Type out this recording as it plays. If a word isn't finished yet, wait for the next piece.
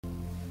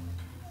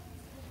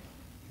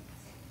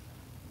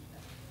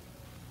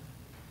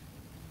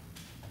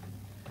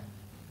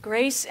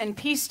Grace and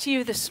peace to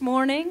you this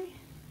morning.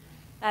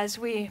 As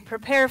we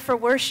prepare for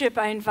worship,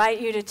 I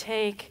invite you to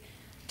take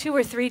 2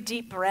 or 3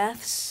 deep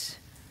breaths,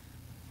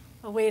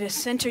 a way to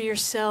center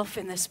yourself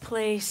in this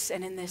place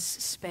and in this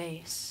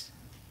space.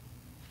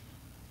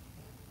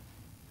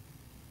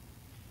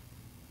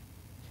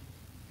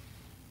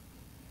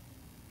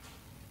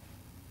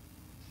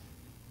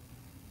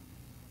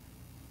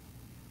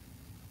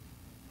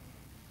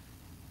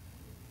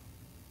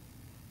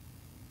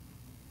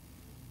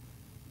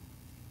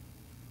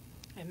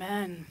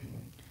 Amen.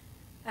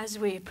 As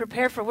we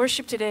prepare for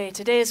worship today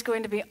is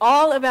going to be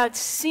all about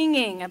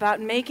singing, about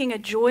making a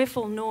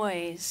joyful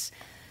noise.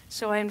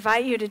 So I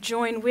invite you to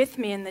join with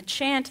me in the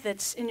chant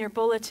that's in your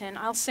bulletin.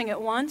 I'll sing it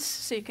once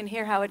so you can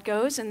hear how it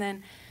goes, and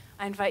then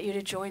I invite you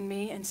to join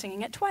me in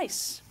singing it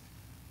twice.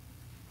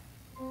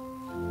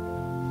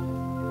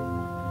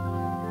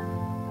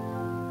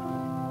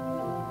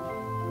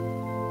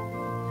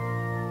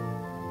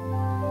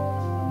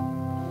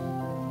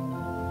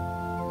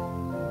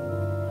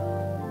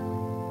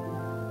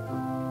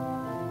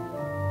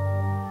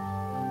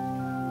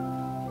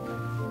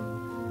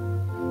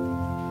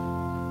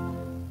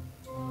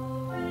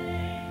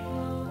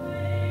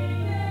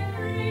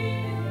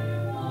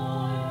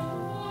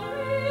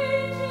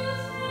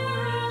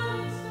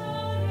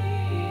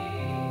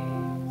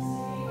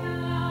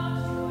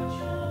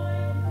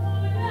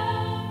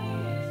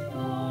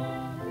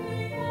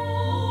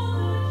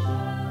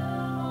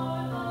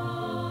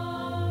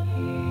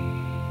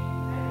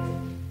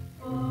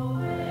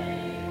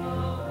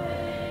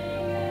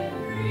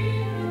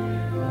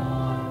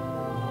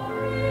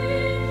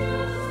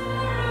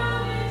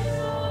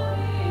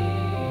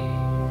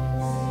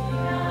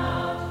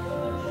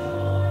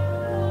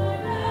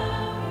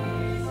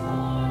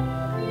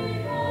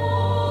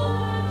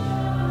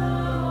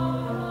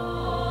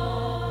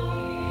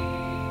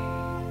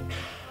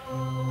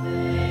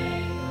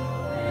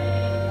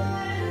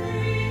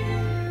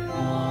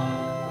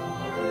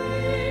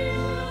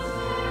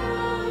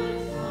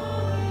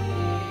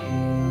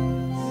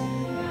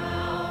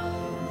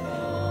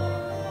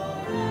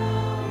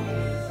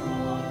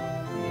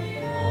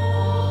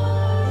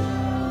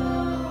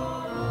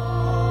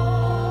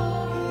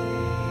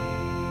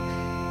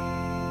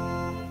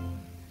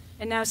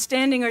 And now,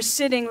 standing or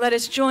sitting, let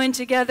us join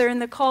together in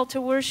the call to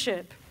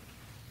worship.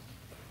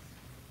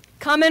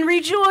 Come and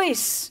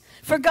rejoice,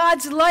 for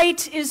God's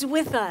light is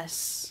with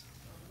us.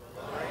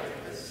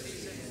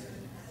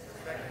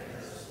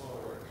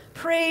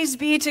 Praise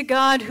be to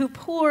God who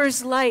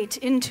pours light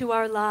into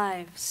our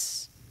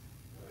lives.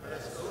 Let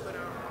us open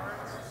our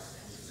hearts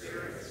and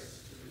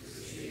spirits to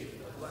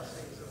receive the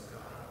blessings of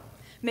God.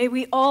 May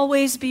we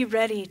always be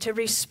ready to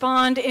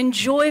respond in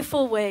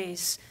joyful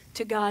ways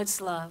to God's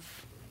love.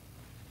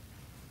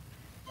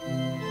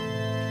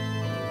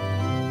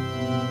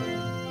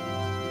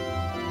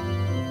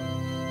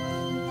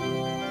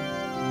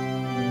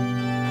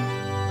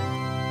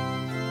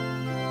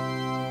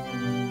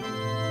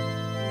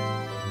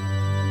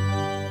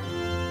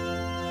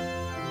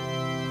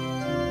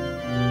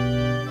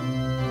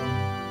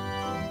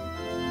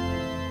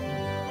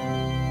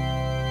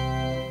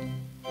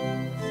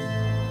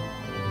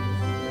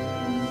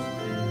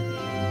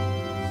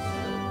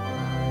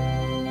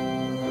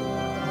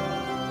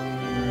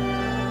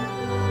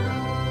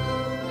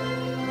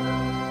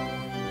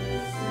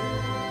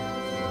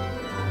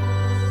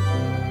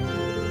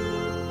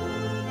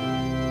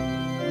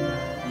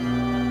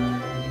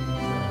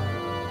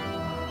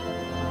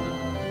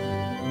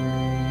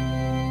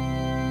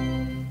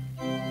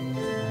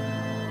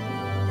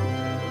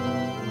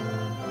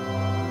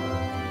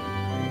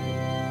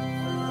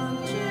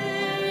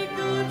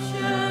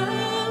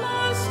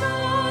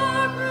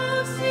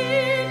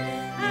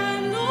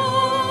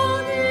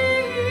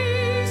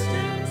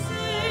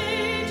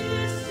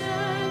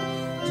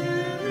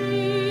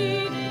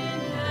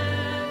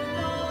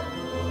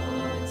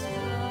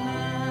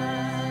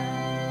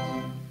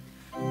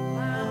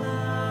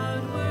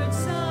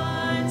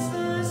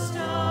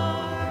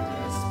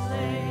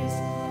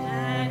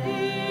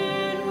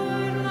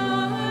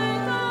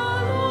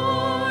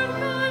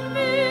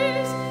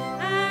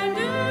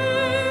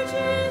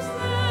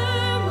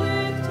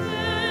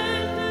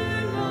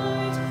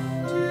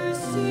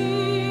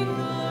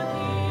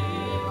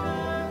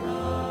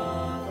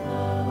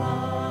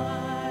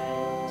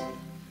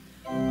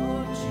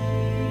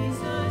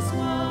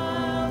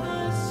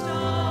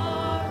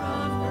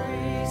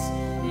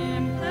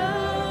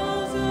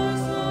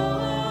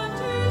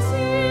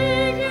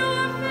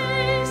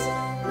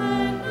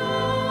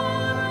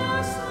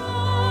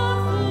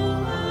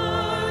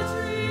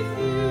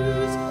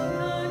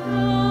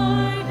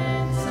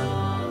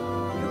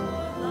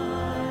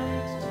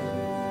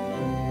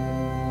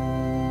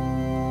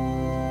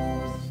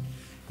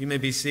 You may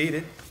be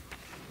seated.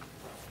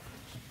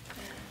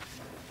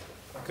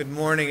 Good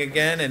morning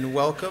again and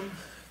welcome.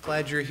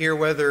 Glad you're here,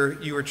 whether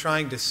you were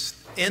trying to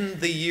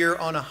end the year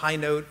on a high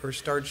note or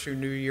start your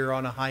new year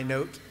on a high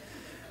note.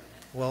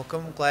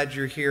 Welcome. Glad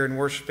you're here and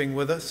worshiping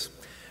with us.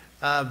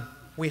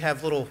 We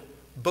have little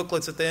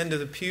booklets at the end of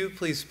the pew.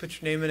 Please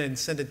put your name in and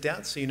send it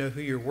down so you know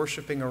who you're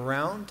worshiping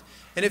around.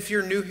 And if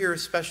you're new here, a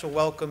special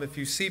welcome. If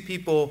you see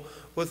people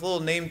with little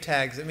name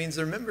tags, it means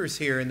they're members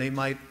here, and they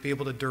might be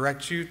able to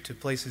direct you to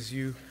places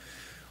you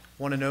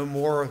want to know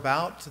more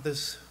about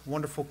this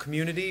wonderful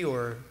community,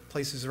 or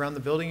places around the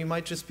building you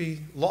might just be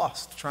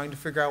lost trying to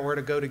figure out where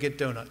to go to get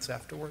donuts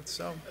afterwards.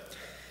 So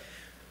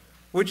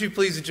would you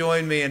please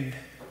join me in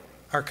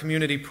our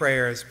community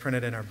prayer as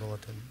printed in our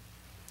bulletin.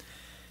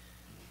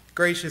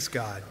 Gracious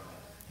God,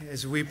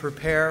 as we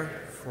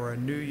prepare for a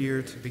new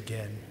year to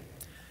begin,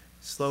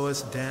 slow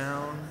us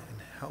down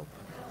and help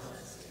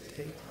us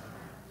take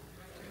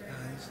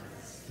recognize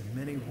the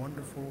many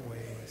wonderful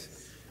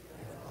ways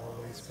you've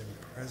always been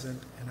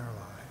present in our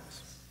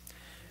lives.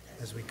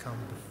 As we come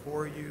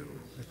before you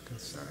with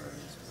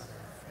concerns about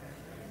our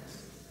families,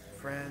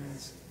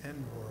 friends,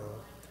 and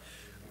world,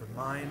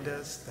 remind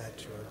us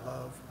that your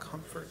love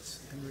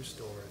comforts and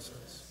restores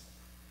us.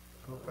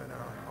 Open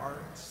our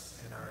hearts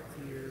and our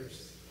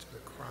ears to the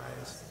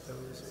cries of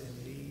those in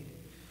need,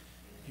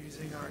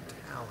 using our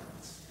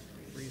talents,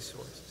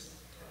 resources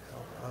to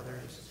help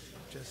others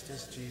just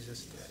as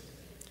Jesus did.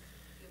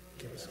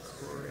 Give us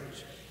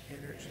courage,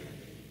 energy,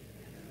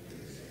 and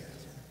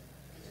enthusiasm.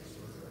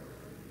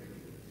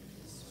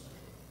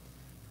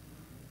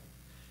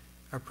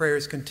 Our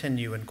prayers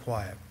continue in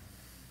quiet.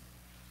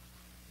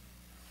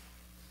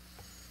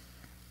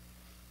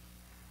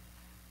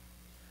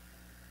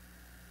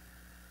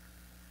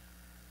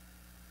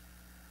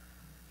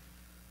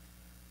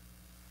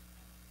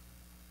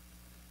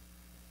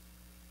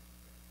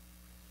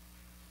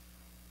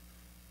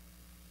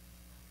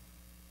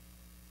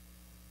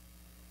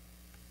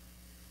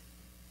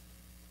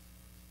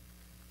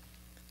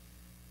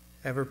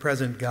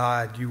 Ever-present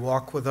God, you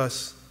walk with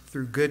us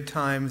through good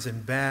times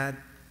and bad,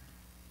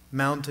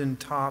 mountain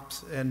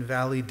tops and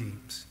valley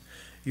deeps.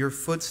 Your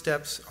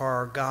footsteps are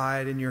our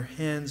guide and your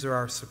hands are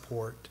our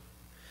support.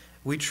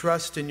 We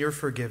trust in your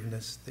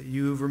forgiveness, that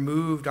you've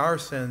removed our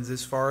sins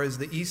as far as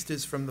the east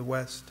is from the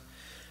west.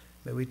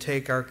 May we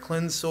take our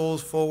cleansed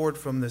souls forward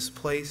from this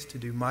place to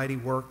do mighty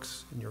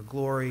works in your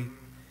glory.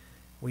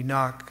 We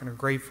knock and are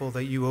grateful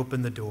that you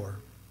open the door.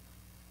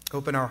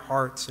 Open our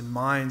hearts and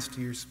minds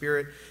to your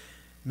Spirit.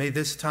 May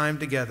this time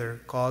together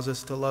cause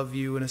us to love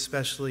you and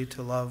especially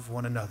to love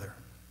one another.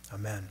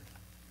 Amen.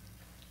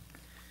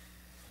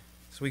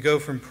 As we go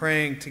from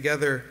praying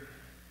together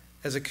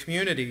as a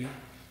community,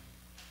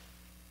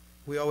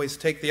 we always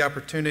take the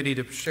opportunity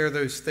to share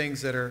those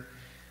things that are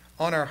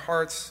on our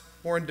hearts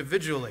more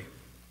individually.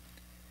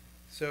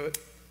 So,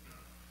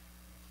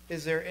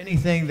 is there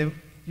anything that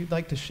you'd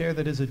like to share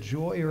that is a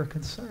joy or a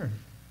concern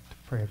to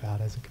pray about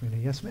as a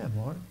community? Yes, ma'am,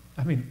 Lauren.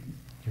 I mean,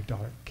 your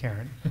daughter,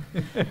 Karen.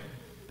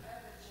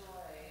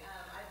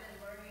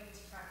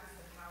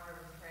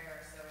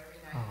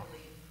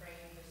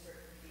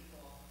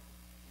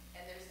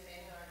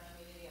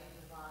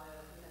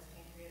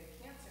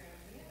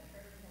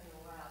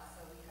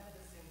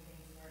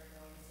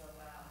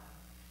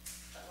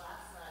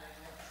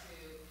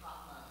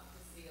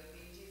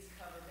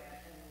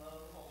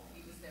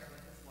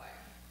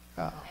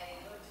 And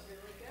he looked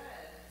really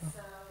good.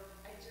 So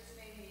it just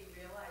made me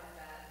realize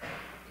that,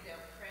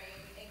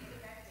 praying and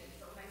connecting.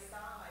 So when I saw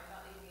him, I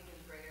felt he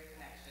needed greater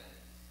connection.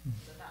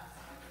 So that's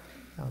my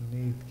prayer. How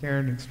neat.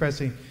 Karen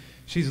expressing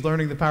she's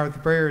learning the power of the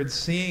prayer and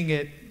seeing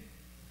it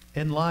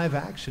in live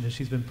action as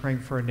she's been praying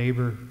for a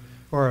neighbor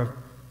or a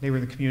neighbor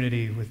in the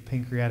community with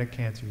pancreatic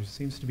cancer.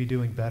 Seems to be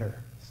doing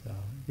better. So,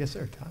 yes,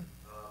 sir, Todd.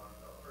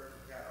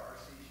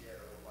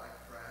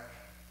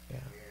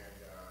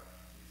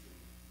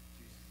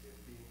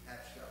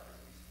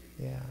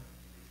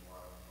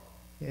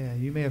 Yeah,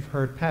 you may have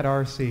heard Pat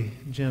Arcee,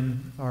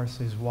 Jim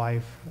Arcee's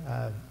wife,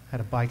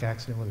 had a bike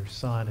accident with her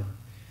son, and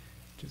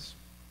just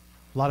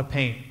a lot of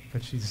pain,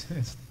 but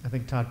I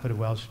think Todd put it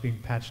well, she's being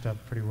patched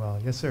up pretty well.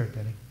 Yes, sir,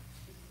 Denny.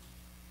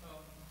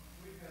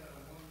 We had a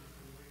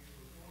wonderful week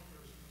before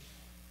Christmas.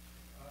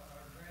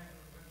 Our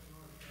grandson went to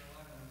North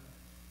Carolina.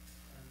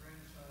 Our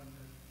grandson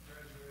had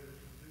graduated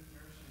from Duke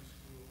Nursing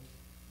School,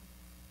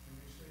 and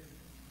we stayed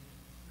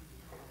through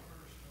the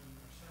 21st, and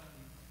our son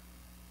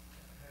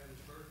had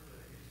his birthday.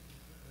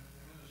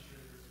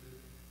 Administrator who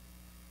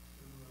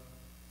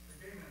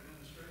gave him an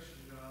administration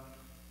job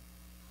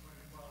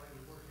while he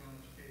was working on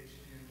his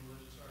PhD in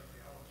religious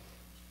archaeology.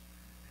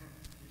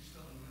 He's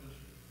still an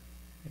administrator.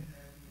 Yeah.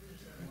 And we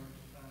just had a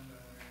wonderful time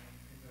down there and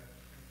came back.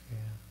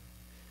 Yeah.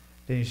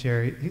 Danny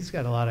Sherry, he's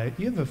got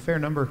you have a fair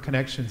number of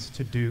connections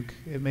to Duke.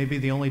 It may be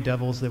the only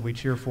Devils that we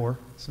cheer for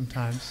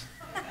sometimes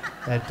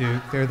at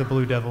Duke. They're the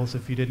Blue Devils,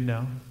 if you didn't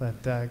know.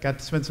 But got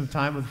to spend some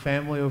time with the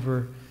family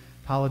over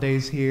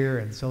holidays here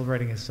and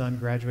celebrating his son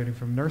graduating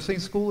from nursing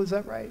school. Is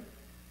that right?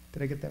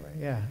 Did I get that right?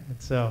 Yeah.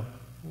 And so,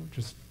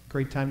 just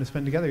great time to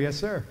spend together. Yes,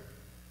 sir.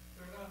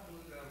 They're not Blue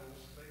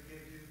Devils. They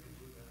gave you the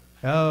Blue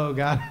Devils. Oh,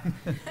 got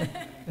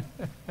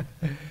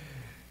it.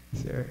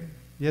 Sir.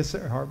 Yes,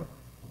 sir. Harbaugh.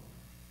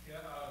 Yeah,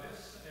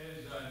 this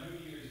is New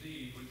Year's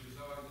Eve, which is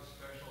always a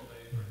special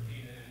day for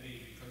Tina and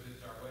me because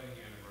it's our wedding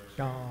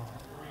anniversary. Oh.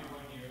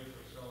 41 years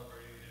we're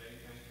celebrating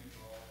today.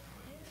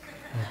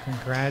 Well,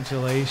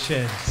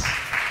 congratulations.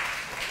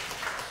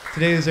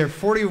 Today is their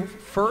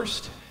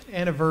 41st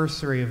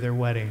anniversary of their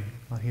wedding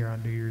here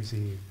on New Year's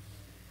Eve.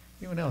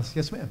 Anyone else?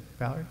 Yes, ma'am.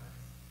 Valerie?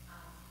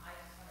 I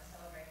just want to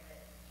celebrate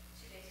that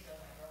 2 days ago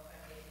my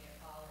girlfriend gave me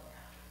a call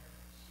and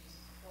she's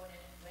went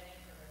in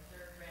for her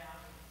third round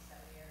in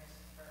 7 years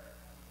for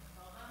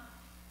lymphoma,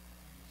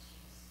 and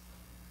she's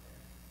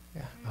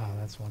Yeah. Oh,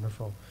 that's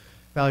wonderful.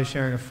 Valley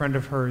sharing, a friend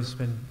of hers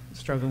been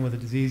struggling with a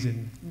disease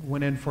and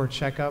went in for a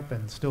checkup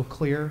and still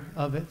clear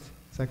of it.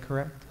 Is that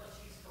correct? well,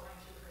 she's going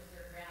through her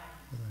third round.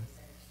 Right. They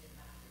said she didn't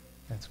have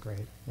to. That's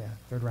great. Yeah.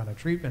 Third round of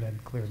treatment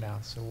and clear now.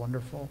 So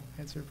wonderful.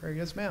 Answer prayer.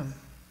 Yes, ma'am.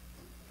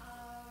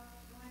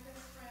 My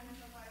best friend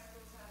from high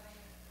school is having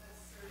a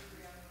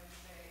surgery on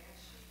Wednesday, and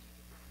she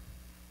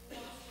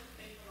lost her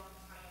faith a long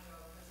time ago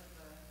because of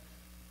the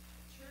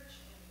church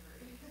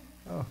injury.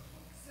 Oh,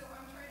 So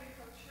I'm trying to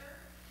coach her.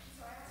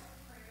 So I asked for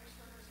prayers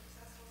for her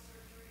successful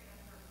surgery and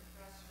her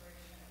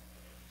restoration.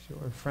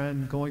 sure. A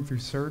friend going through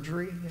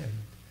surgery and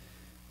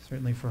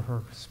certainly for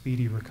her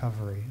speedy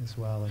recovery as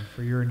well, and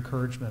for your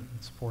encouragement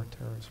and support to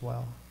her as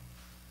well.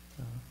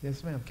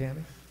 Yes, ma'am.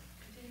 Cammie?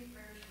 Continue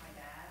prayers for my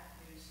dad,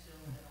 who's still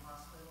in the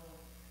hospital,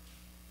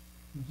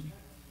 Mhm. struggling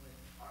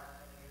with heart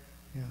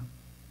failure.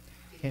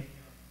 Yeah.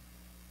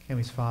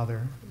 Cammie's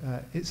father,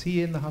 is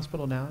he in the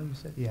hospital now? You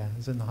said, yeah,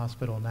 he's in the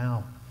hospital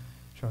now,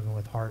 struggling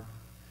with heart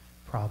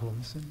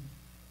problems, and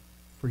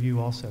for you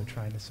also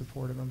trying to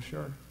support him, I'm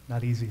sure.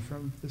 Not easy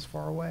from this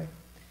far away.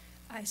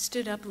 I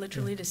stood up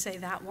literally to say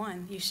that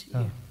one. You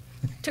Oh.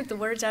 took the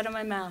words out of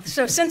my mouth.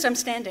 So since I'm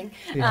standing,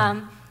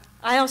 Yeah.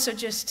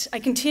 I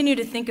continue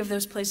to think of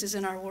those places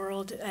in our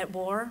world at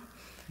war.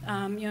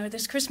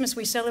 This Christmas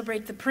we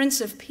celebrate the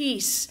Prince of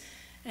Peace,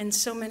 and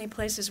so many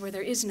places where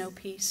there is no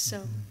peace.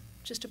 So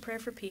just a prayer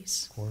for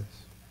peace. Of course,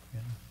 yeah.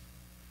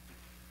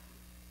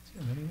 Is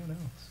there anyone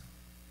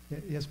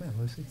else? Yes, ma'am,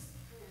 Lucy?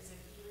 There's a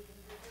healing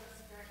for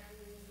those in our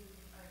community,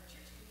 our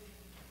church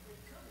community with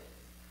COVID.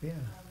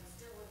 Yeah,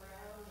 Still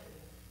around, and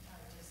I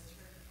just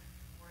heard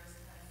Boris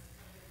has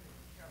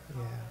Carol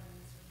Yeah.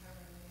 Collins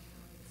recovering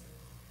from so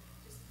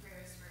just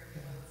prayers for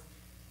everyone's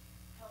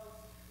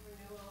health,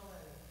 renewal,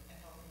 and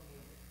health and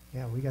beauty.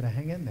 yeah, we got to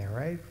hang in there,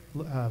 right?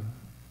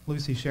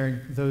 Lucy sharing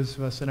those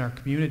of us in our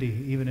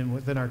community, even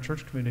within our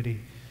church community,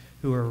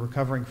 who are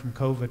recovering from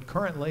COVID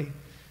currently.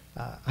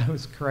 I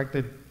was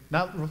corrected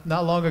not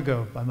long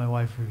ago by my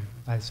wife.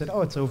 I said,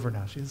 "Oh, it's over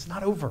now." She said, "It's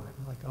not over."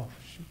 I'm like, "Oh,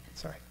 shoot,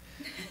 sorry."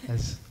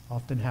 As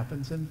often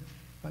happens in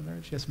my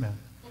marriage. Yes, ma'am.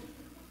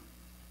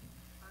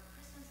 Our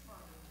Christmas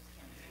party was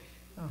canceled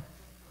Oh. because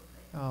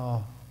of COVID,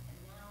 Oh, and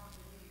now the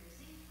New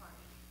Year's Eve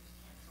party was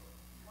canceled.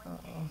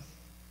 One case,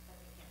 but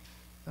they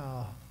canceled.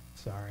 oh,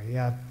 sorry.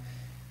 Yeah,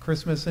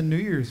 Christmas and New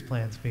Year's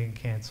plans being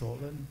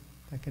canceled, and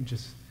that can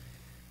just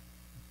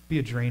be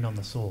a drain on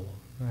the soul,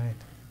 right?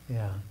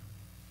 Yeah.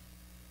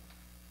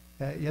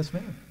 Yes,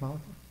 ma'am. Monica?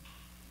 This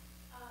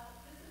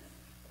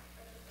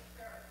is just a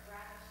prayer of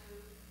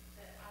gratitude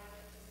that I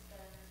get to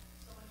spend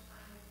so much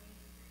time with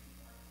these three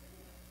people I'm sitting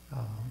with.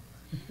 Oh,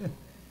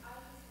 I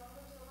just love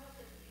them so much,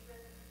 and even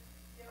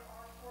there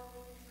are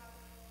horrible things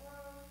happening in the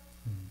world,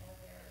 Hmm. and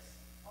there's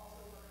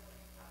also wonderful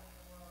things happening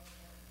in the world,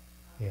 and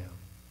yeah.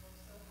 I'm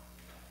so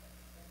happy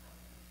about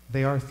it.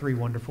 They are three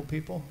wonderful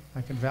people.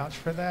 I can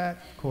vouch for that.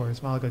 Of course,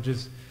 Malika,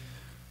 just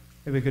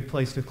maybe a good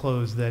place to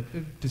close that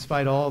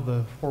despite all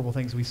the horrible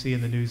things we see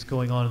in the news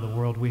going on in the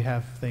world, we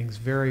have things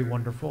very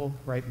wonderful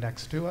right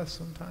next to us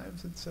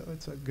sometimes. And so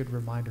it's a good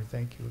reminder.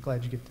 Thank you. We're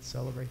glad you get to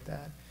celebrate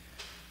that.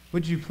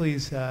 Would you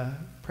please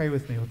pray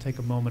with me? We'll take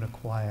a moment of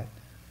quiet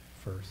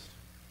first.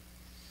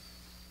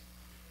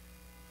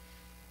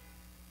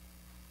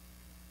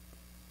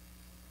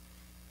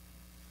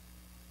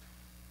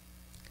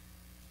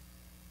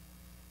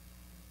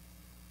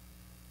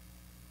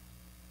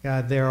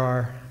 God, there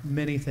are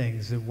many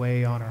things that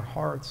weigh on our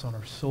hearts, on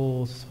our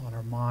souls, on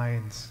our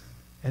minds,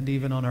 and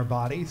even on our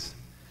bodies.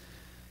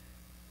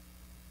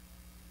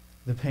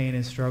 The pain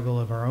and struggle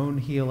of our own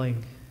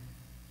healing,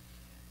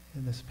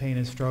 and this pain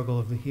and struggle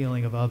of the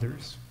healing of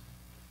others,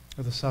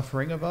 or the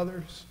suffering of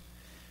others,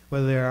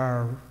 whether they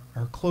are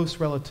our close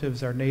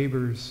relatives, our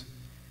neighbors,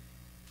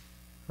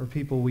 or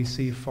people we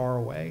see far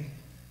away.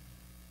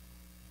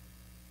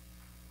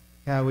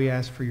 God, we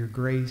ask for your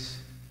grace,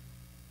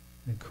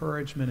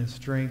 encouragement, and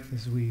strength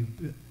as we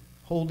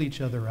hold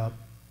each other up.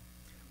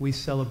 We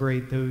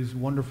celebrate those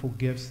wonderful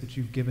gifts that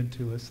you've given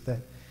to us that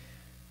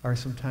are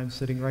sometimes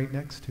sitting right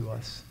next to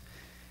us.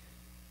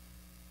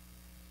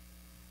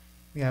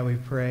 Yeah, we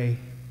pray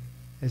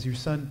as your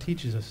Son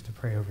teaches us to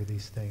pray over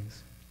these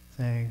things,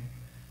 saying,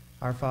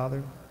 Our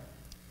Father,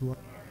 who art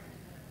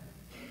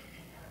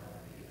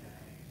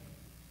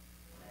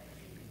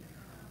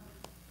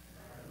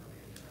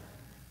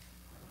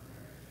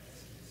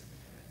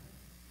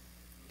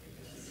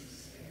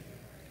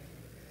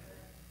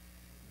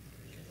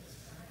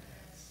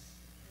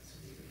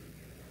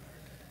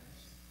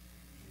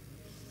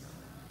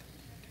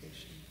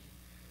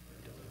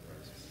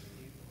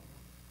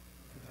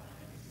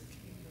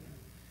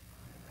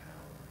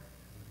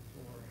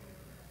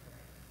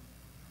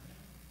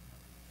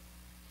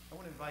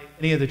invite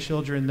any of the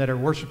children that are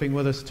worshiping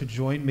with us to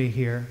join me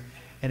here.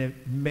 And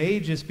it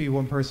may just be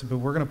one person, but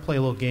we're going to play a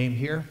little game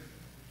here.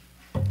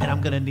 And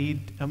I'm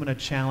going to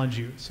challenge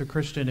you. So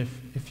Christian,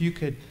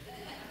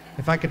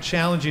 if I could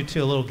challenge you to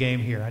a little game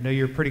here. I know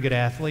you're a pretty good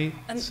athlete.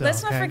 And so,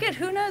 let's not forget,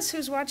 who knows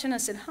who's watching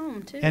us at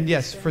home, too. And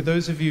yes, for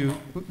those of you,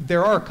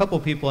 there are a couple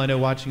people I know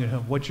watching at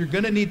home. What you're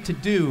going to need to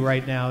do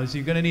right now is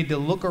you're going to need to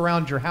look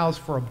around your house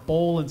for a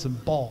bowl and some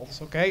balls,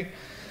 okay?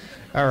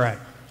 All right.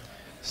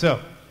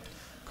 So,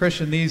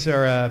 Christian, these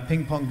are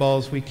ping pong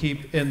balls we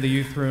keep in the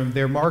youth room.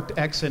 They're marked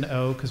X and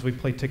O because we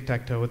play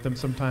tic-tac-toe with them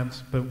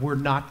sometimes, but we're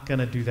not going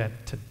to do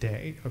that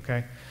today,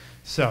 okay?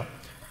 So,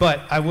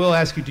 but I will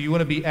ask you, do you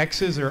want to be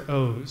X's or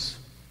O's?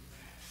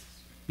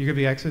 You're going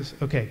to be X's?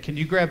 Okay, can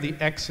you grab the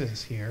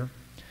X's here?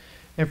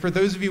 And for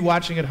those of you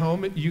watching at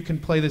home, you can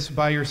play this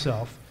by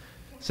yourself.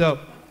 So,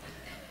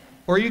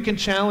 or you can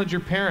challenge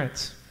your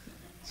parents.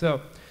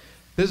 So,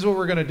 this is what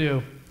we're going to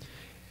do.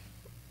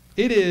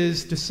 It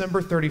is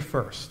December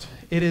 31st.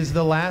 It is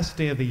the last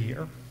day of the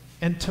year.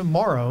 And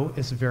tomorrow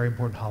is a very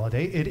important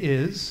holiday. It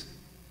is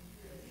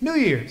New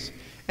Year's.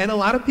 And a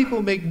lot of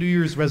people make New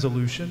Year's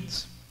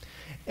resolutions.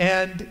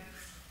 And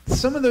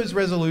some of those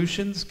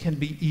resolutions can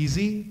be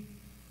easy.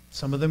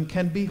 Some of them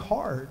can be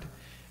hard.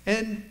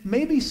 And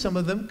maybe some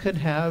of them could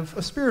have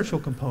a spiritual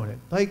component,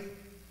 like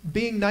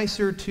being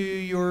nicer to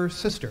your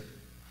sister.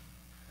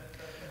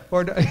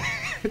 Or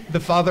the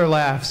father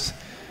laughs.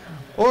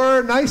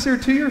 Or nicer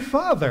to your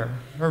father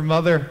or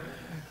mother,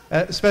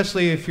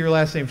 especially if your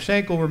last name's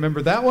Schenkel.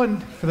 Remember that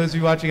one, for those of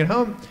you watching at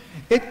home.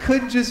 It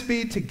could just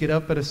be to get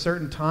up at a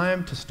certain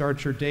time, to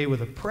start your day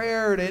with a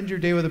prayer, to end your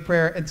day with a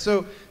prayer. And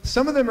so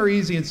some of them are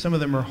easy and some of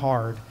them are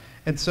hard.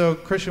 And so,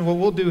 Christian, what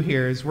we'll do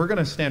here is we're going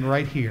to stand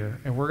right here,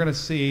 and we're going to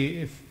see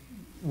if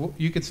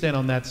you could stand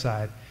on that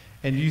side,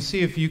 and you see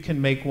if you can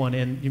make one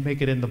in, you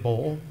make it in the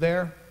bowl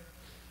there.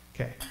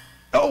 Okay.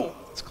 Oh,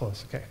 it's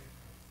close. Okay.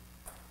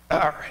 All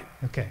right.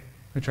 Okay.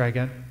 We'll try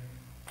again.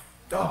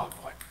 Oh,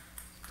 boy.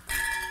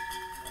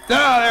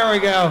 Oh, there we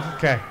go.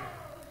 Okay.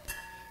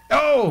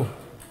 Oh!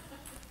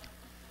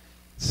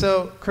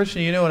 So,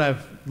 Christian, you know what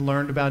I've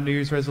learned about New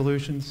Year's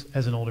resolutions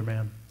as an older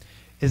man?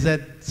 Is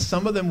that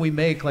some of them we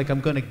make, like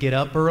I'm going to get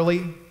up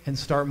early and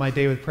start my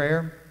day with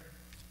prayer.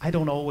 I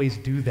don't always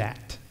do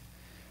that.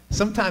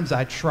 Sometimes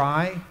I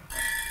try,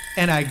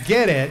 and I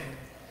get it,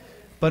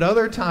 but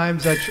other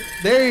times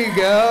there you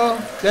go.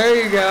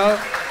 There you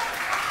go.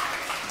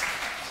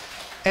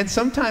 And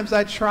sometimes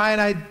I try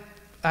and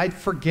I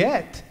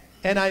forget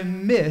and I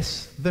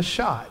miss the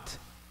shot.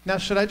 Now,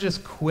 should I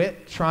just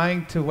quit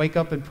trying to wake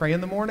up and pray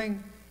in the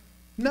morning?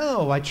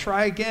 No, I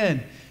try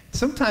again.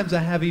 Sometimes I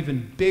have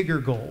even bigger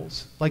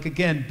goals, like,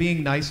 again,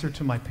 being nicer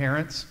to my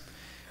parents.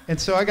 And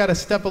so I got to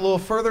step a little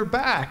further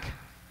back.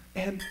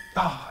 And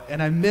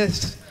I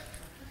miss.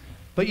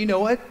 But you know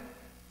what?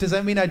 Does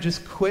that mean I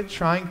just quit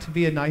trying to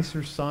be a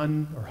nicer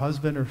son or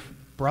husband or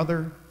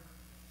brother?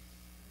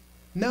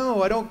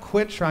 No, I don't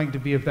quit trying to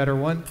be a better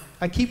one.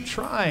 I keep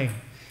trying.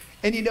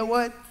 And you know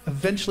what?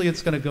 Eventually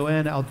it's going to go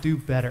in. I'll do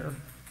better.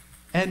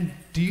 And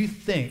do you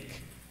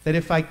think that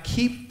if I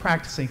keep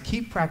practicing,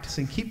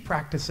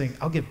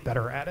 I'll get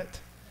better at it?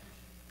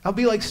 I'll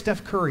be like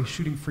Steph Curry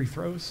shooting free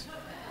throws.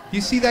 You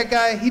see that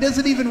guy? He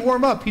doesn't even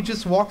warm up. He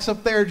just walks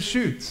up there and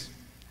shoots.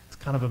 It's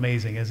kind of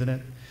amazing, isn't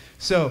it?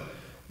 So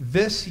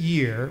this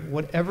year,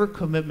 whatever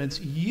commitments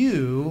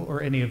you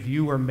or any of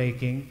you are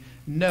making,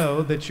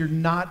 know that you're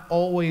not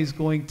always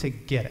going to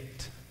get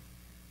it.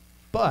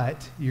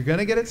 But you're going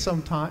to get it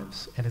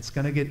sometimes, and it's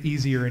going to get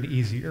easier and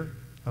easier,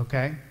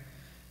 okay?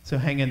 So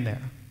hang in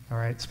there, all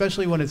right?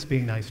 Especially when it's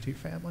being nice to your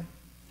family.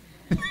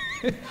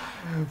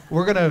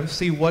 We're going to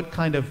see what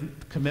kind of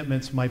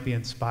commitments might be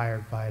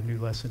inspired by a new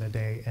lesson a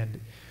day, and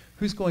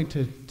who's going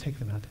to take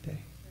them out today?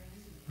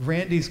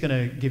 Randy's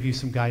going to give you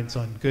some guidance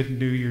on good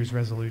New Year's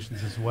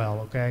resolutions as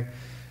well, okay?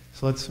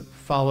 So let's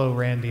follow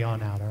Randy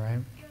on out, all right?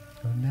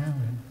 Go now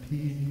in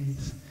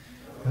peace,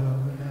 go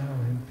now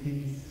in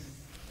peace.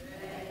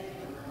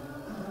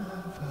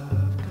 Love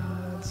of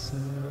God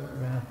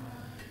surround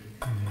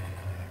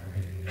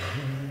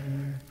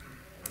everywhere.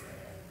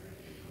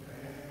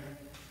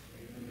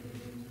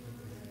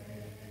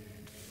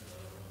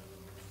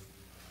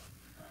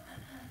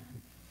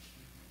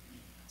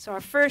 So our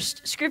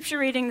first scripture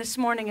reading this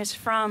morning is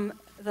from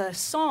the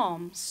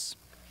Psalms.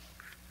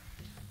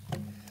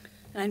 And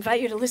I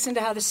invite you to listen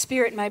to how the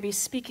Spirit might be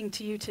speaking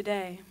to you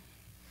today.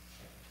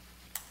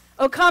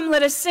 Oh, come,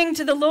 let us sing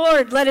to the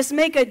Lord. Let us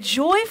make a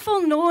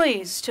joyful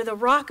noise to the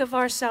rock of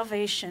our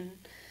salvation.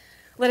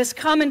 Let us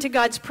come into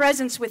God's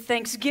presence with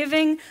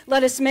thanksgiving.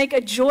 Let us make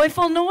a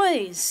joyful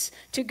noise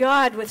to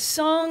God with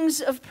songs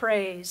of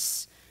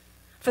praise.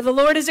 For the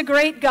Lord is a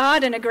great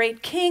God and a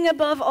great King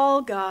above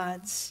all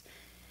gods.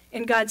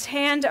 In God's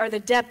hand are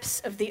the depths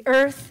of the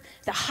earth.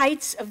 The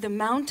heights of the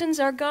mountains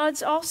are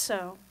God's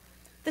also.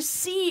 The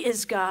sea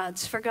is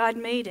God's, for God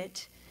made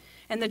it,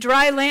 and the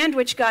dry land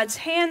which God's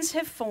hands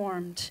have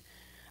formed.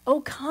 Oh,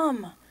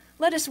 come,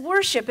 let us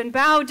worship and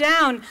bow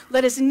down.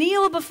 Let us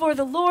kneel before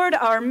the Lord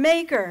our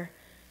Maker,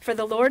 for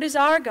the Lord is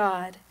our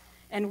God,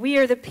 and we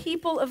are the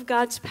people of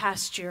God's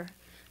pasture,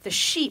 the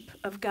sheep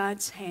of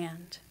God's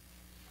hand.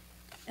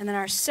 And then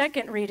our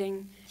second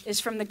reading is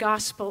from the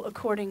Gospel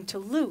according to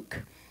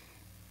Luke.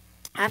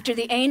 After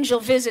the angel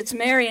visits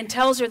Mary and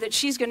tells her that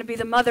she's going to be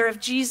the mother of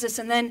Jesus,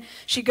 and then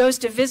she goes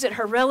to visit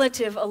her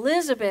relative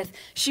Elizabeth,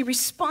 she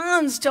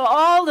responds to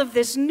all of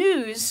this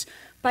news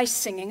by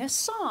singing a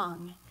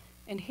song.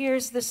 And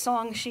here's the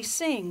song she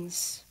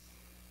sings.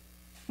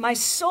 My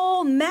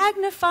soul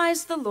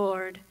magnifies the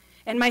Lord,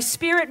 and my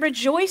spirit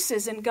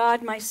rejoices in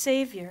God my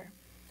Savior.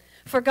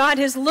 For God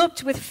has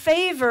looked with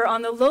favor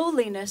on the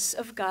lowliness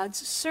of God's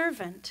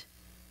servant.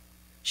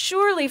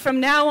 Surely from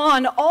now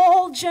on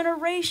all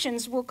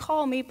generations will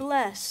call me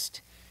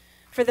blessed.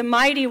 For the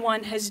Mighty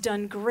One has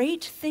done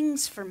great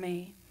things for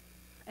me,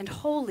 and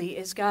holy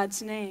is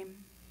God's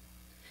name.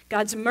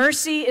 God's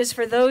mercy is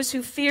for those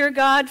who fear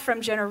God from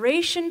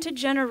generation to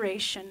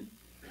generation.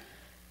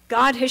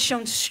 God has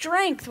shown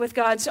strength with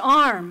God's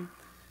arm.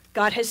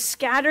 God has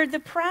scattered the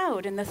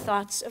proud in the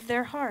thoughts of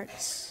their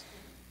hearts.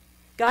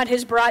 God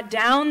has brought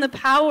down the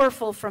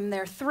powerful from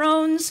their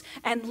thrones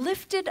and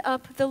lifted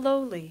up the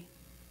lowly.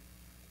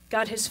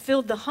 God has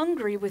filled the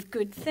hungry with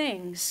good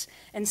things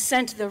and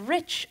sent the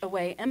rich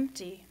away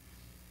empty.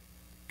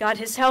 God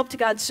has helped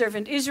God's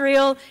servant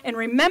Israel in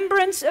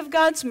remembrance of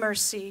God's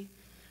mercy,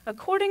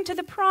 according to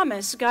the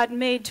promise God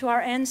made to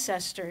our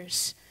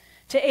ancestors,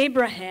 to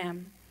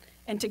Abraham,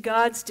 and to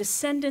God's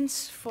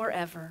descendants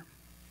forever.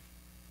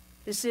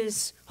 This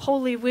is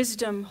holy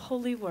wisdom,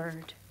 holy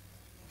word.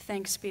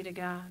 Thanks be to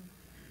God.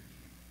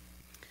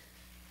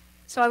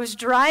 So I was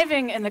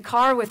driving in the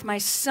car with my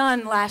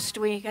son last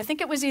week. I think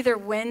it was either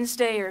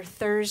Wednesday or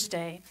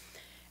Thursday.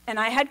 And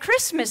I had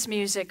Christmas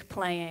music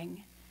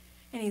playing.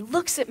 And he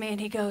looks at me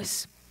and he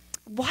goes,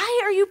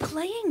 "Why are you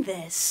playing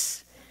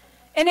this?"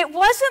 And it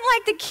wasn't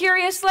like the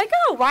curious, like,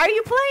 "Oh, why are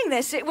you playing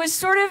this?" It was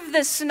sort of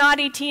the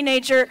snotty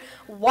teenager,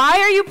 "Why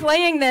are you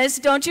playing this?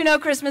 Don't you know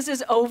Christmas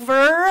is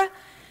over?"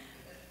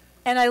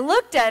 And I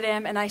looked at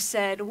him and I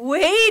said,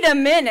 "Wait a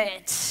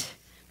minute.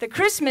 The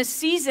Christmas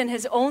season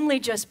has only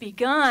just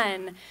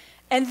begun."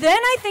 And then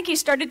I think he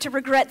started to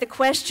regret the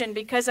question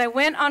because I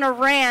went on a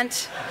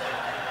rant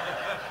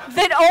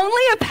that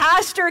only a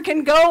pastor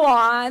can go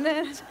on.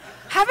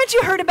 Haven't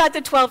you heard about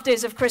the 12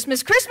 days of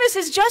Christmas? Christmas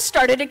has just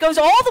started. It goes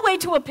all the way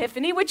to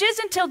Epiphany, which is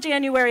until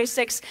January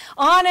 6th,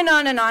 on and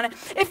on and on.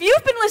 If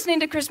you've been listening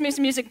to Christmas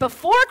music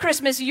before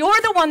Christmas,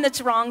 you're the one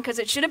that's wrong because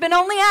it should have been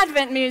only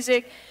Advent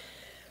music.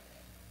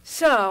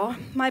 So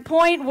my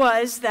point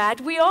was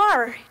that we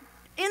are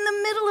in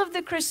the middle of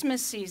the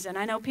Christmas season.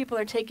 I know people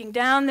are taking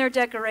down their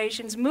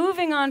decorations,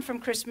 moving on from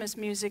Christmas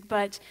music,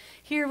 but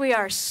here we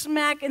are,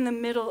 smack in the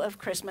middle of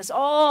Christmas,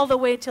 all the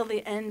way till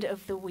the end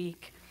of the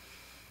week.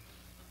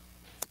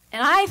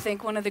 And I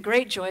think one of the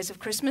great joys of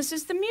Christmas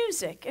is the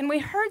music. And we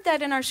heard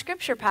that in our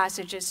scripture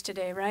passages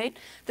today, right?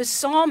 The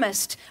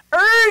psalmist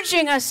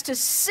urging us to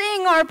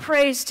sing our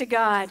praise to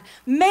God.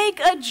 Make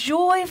a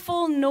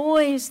joyful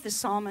noise, the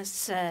psalmist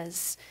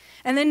says.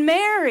 And then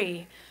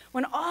Mary,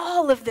 when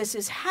all of this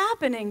is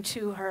happening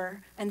to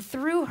her and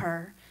through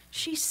her,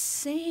 she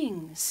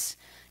sings.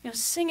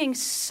 Singing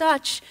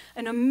such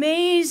an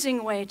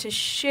amazing way to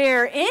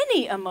share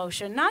any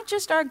emotion, not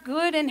just our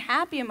good and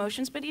happy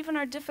emotions, but even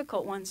our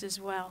difficult ones as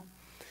well.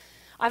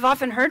 I've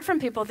often heard from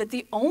people that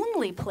the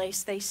only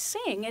place they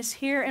sing is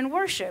here in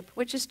worship,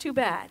 which is too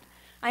bad.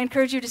 I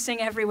encourage you to sing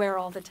everywhere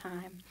all the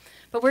time.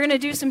 But we're going to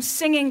do some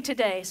singing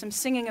today, some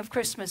singing of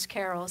Christmas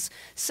carols.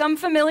 Some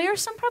familiar,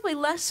 some probably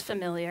less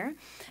familiar.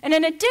 And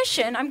in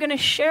addition, I'm going to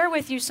share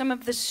with you some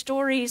of the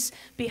stories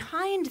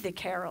behind the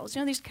carols.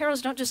 These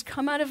carols don't just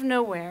come out of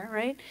nowhere,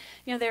 right?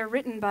 They're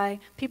written by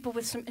people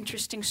with some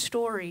interesting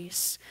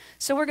stories.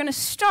 So we're going to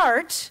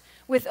start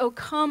with O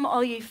Come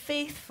All Ye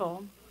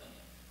Faithful.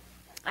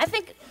 I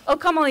think O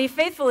Come All Ye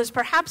Faithful is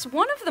perhaps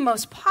one of the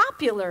most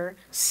popular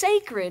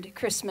sacred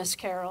Christmas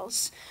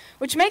carols,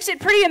 which makes it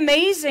pretty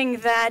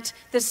amazing that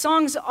the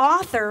song's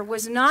author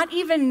was not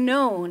even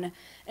known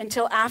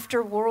until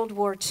after World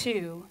War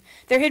II.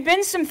 There had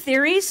been some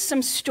theories,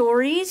 some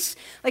stories,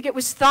 like it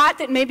was thought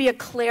that maybe a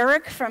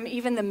cleric from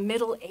even the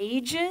Middle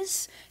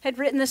Ages had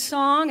written the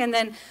song, and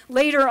then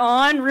later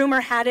on, rumor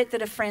had it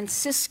that a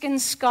Franciscan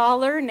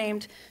scholar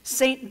named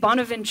Saint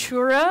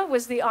Bonaventura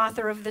was the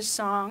author of the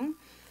song.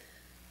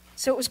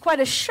 So it was quite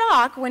a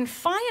shock when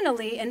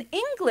finally an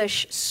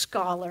English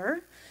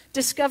scholar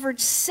discovered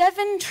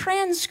 7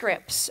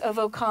 transcripts of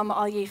O Come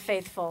All Ye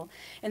Faithful,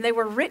 and they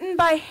were written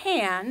by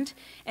hand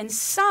and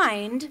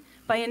signed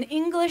by an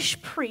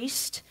English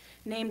priest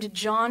named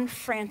John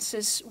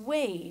Francis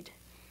Wade.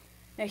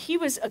 Now, he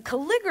was a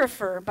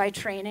calligrapher by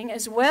training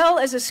as well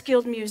as a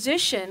skilled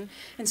musician,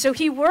 and so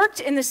he worked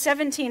in the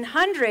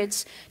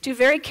 1700s to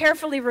very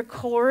carefully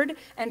record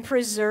and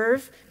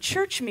preserve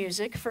church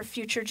music for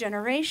future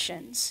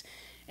generations.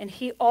 And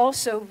he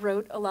also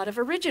wrote a lot of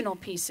original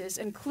pieces,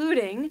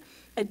 including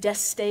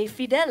Adeste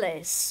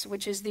Fideles,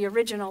 which is the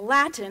original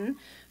Latin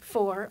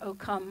for O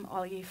Come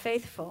All Ye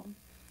Faithful.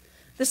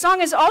 The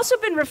song has also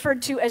been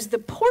referred to as the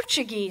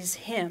Portuguese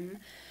hymn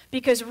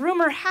because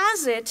rumor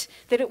has it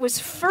that it was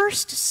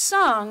first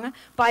sung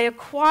by a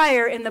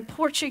choir in the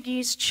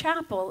Portuguese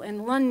chapel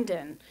in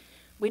London.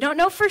 We don't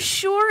know for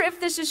sure if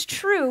this is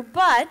true,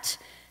 but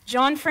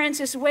John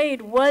Francis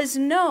Wade was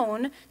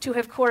known to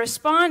have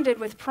corresponded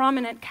with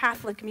prominent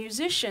Catholic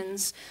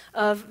musicians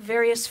of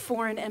various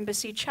foreign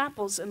embassy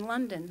chapels in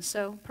London,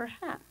 so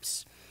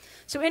perhaps.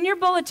 So in your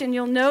bulletin,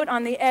 you'll note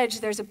on the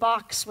edge there's a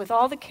box with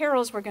all the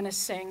carols we're going to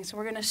sing. So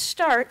we're going to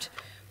start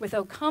with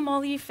O Come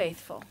All Ye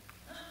Faithful.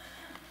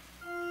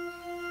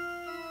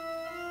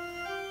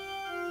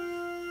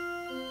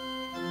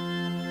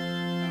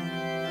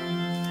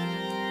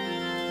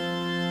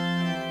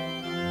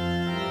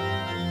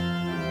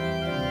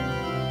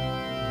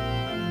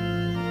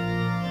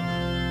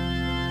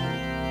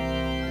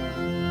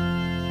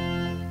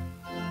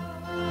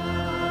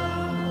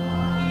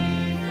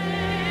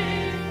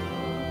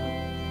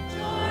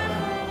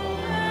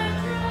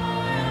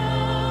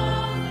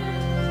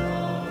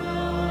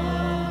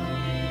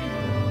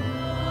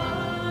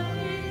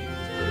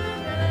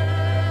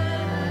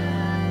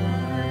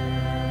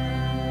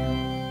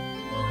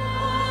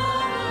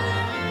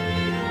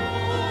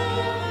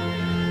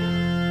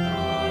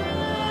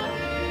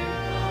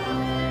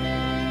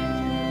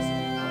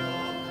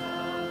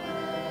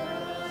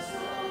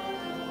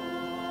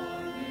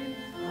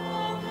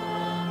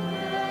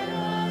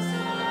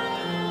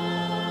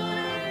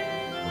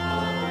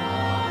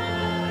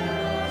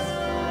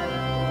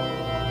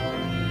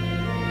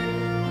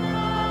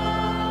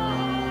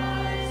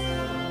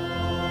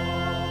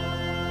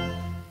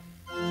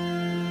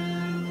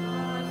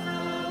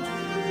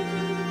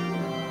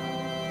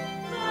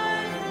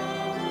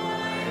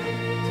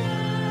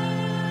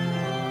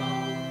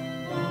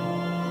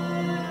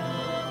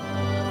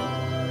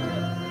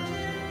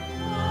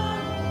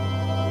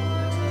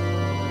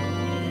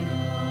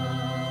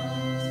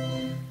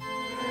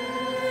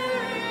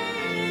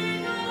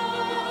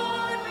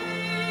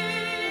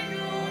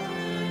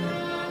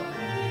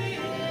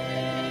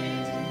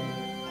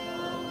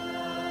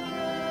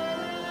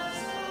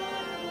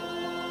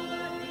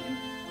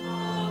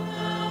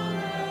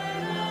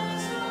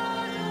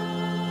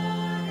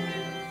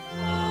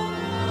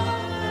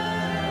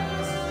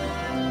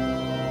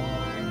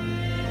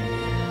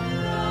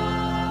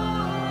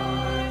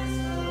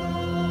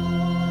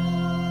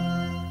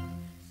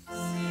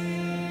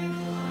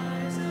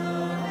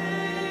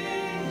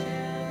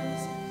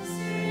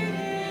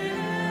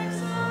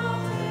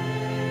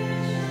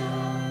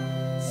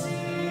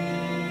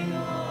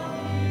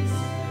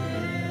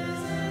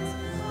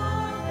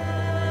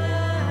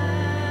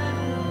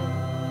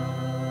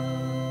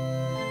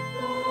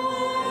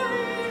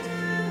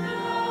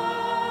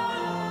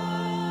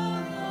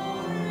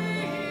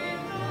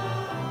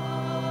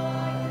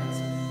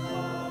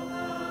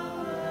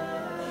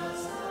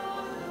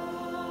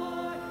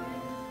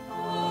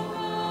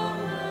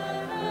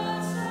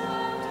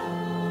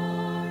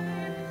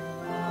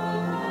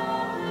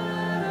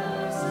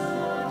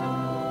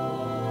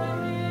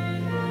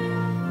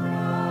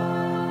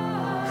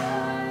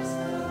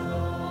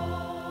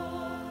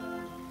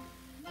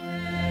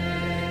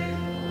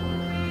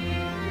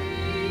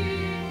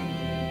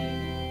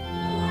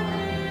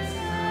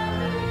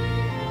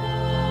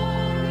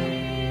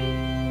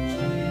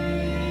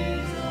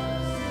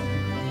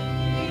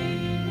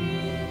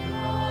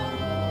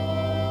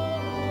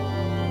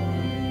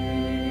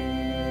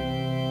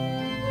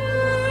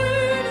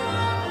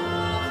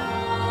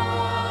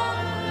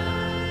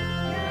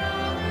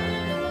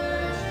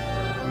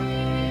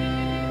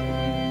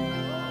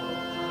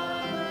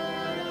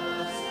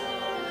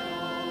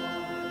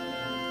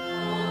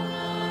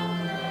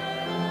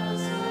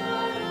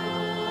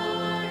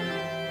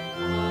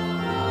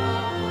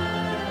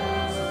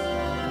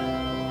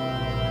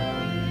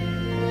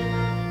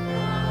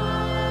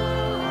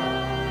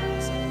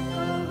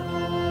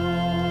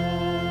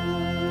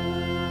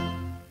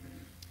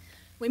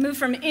 We move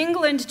from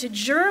England to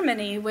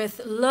Germany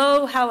with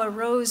Lo, How a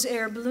Rose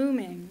Ere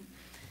Blooming.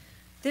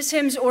 This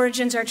hymn's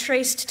origins are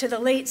traced to the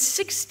late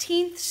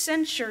 16th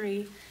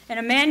century in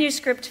a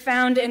manuscript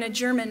found in a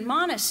German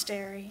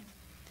monastery.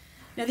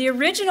 Now, the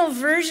original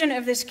version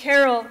of this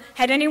carol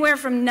had anywhere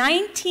from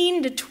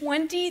 19 to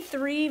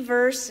 23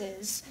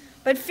 verses,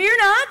 but fear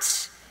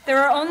not,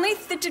 there are only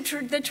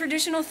the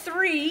traditional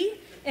 3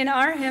 in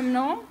our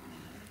hymnal.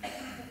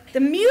 The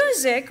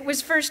music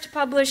was first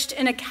published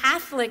in a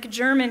Catholic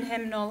German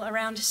hymnal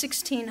around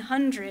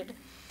 1600,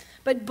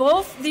 but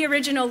both the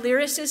original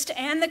lyricist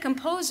and the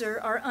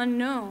composer are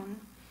unknown.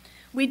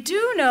 We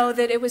do know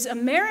that it was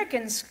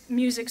American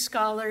music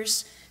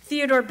scholars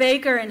Theodore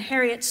Baker and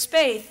Harriet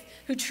Spaeth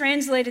who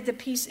translated the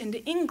piece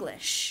into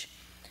English.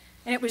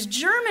 And it was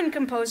German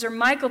composer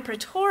Michael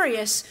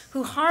Praetorius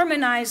who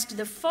harmonized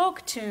the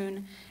folk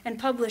tune and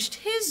published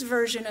his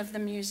version of the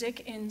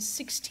music in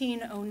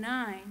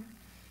 1609.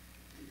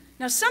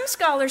 Now, some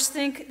scholars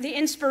think the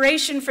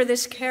inspiration for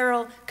this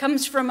carol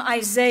comes from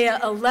Isaiah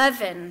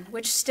 11,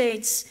 which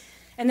states,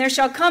 "And there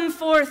shall come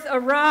forth a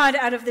rod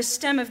out of the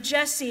stem of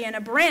Jesse, and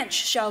a branch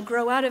shall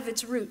grow out of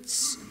its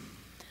roots."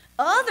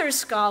 Other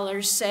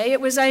scholars say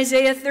it was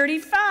Isaiah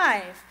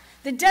 35.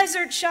 The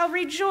desert shall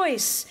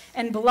rejoice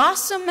and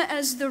blossom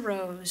as the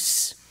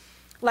rose.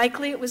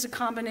 Likely it was a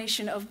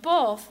combination of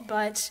both,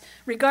 but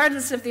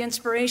regardless of the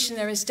inspiration,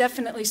 there is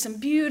definitely some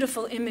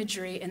beautiful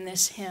imagery in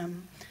this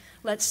hymn.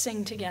 Let's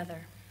sing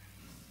together.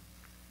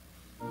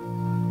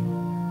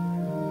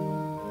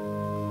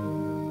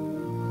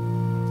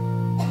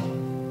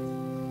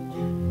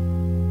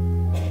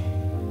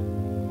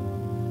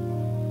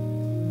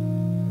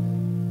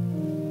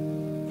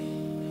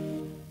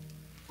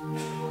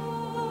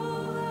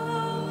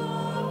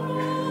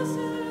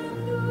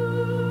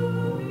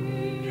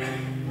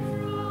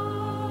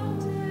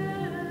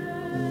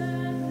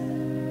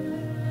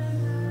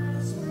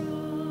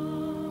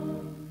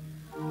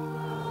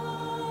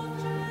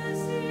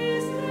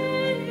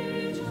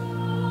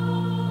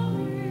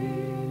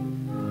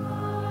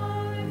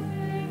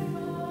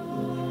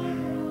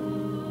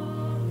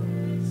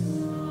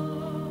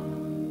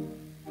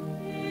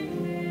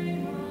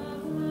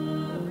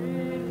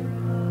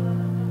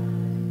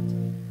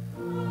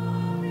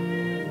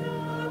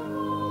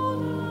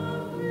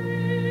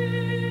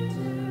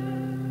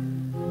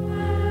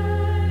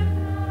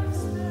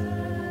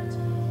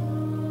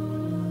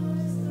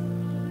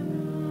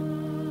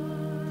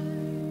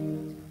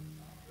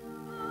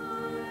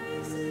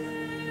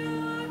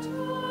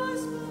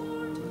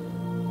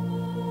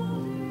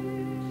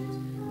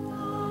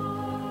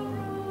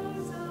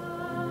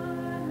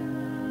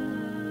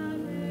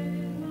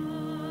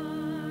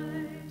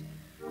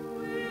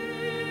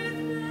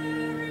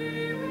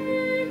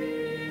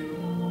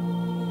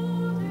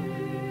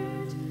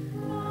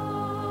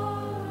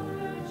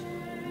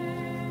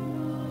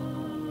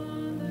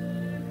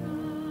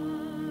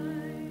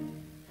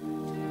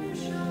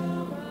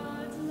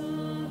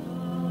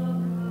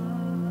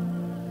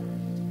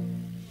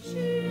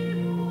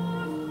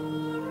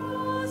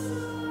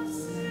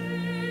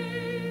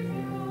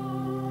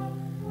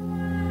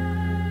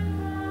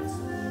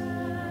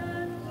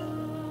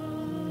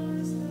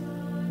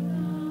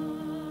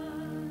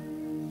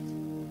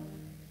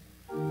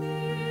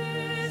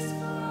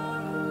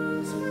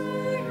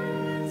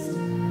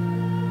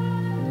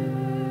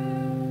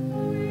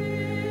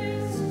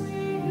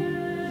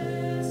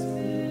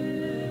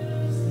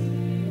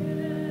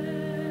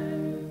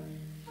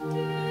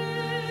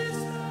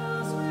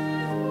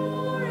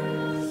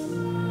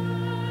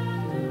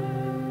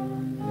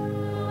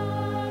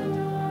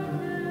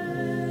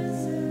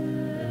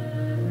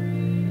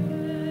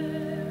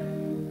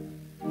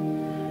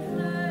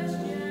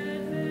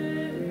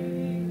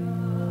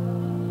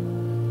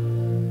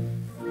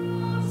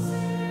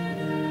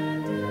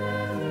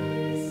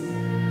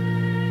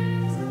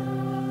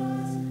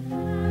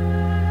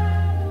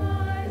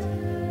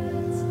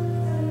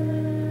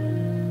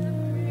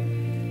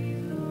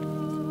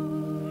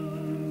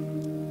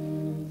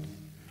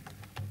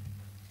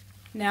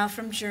 Now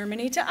from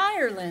Germany to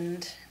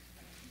Ireland.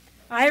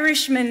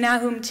 Irishman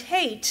Nahum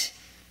Tate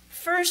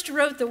first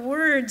wrote the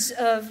words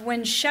of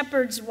When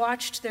Shepherds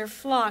Watched Their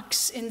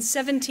Flocks in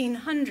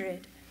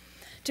 1700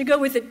 to go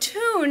with a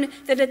tune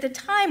that at the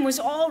time was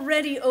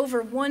already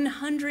over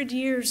 100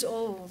 years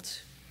old.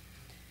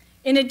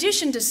 In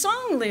addition to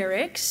song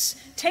lyrics,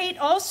 Tate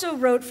also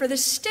wrote for the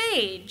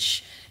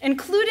stage,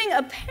 including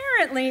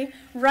apparently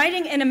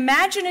writing an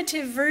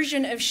imaginative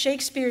version of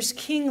Shakespeare's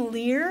King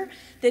Lear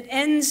that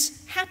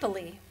ends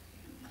happily.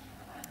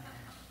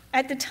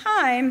 At the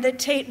time that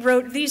Tate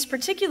wrote these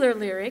particular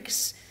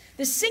lyrics,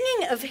 the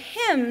singing of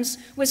hymns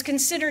was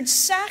considered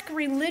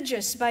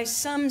sacrilegious by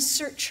some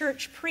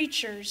church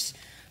preachers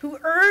who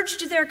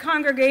urged their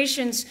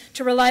congregations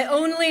to rely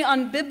only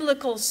on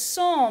biblical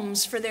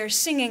psalms for their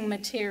singing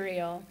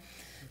material.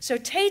 So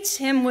Tate's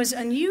hymn was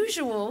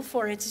unusual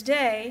for its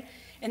day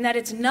in that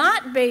it's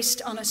not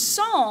based on a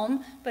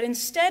psalm, but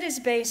instead is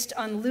based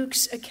on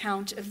Luke's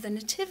account of the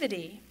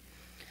Nativity.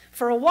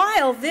 For a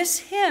while, this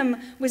hymn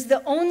was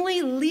the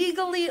only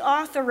legally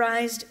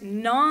authorized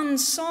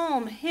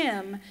non-psalm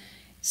hymn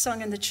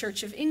sung in the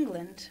Church of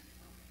England.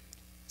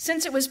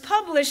 Since it was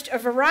published, a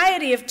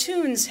variety of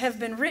tunes have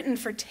been written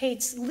for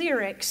Tate's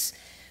lyrics.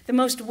 The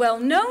most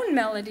well-known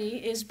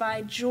melody is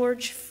by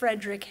George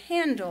Frederick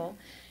Handel,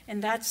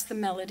 and that's the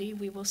melody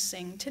we will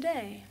sing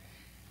today.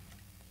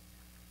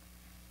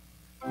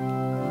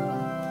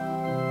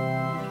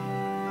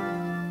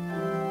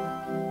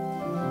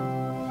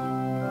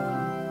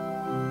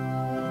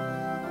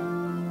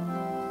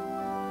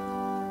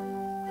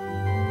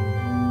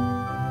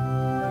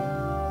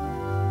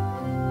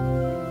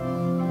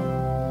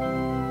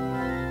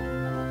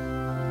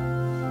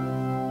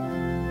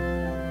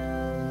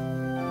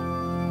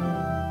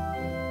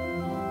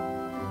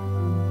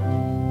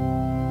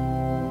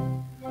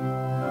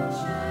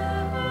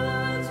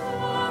 Shepherds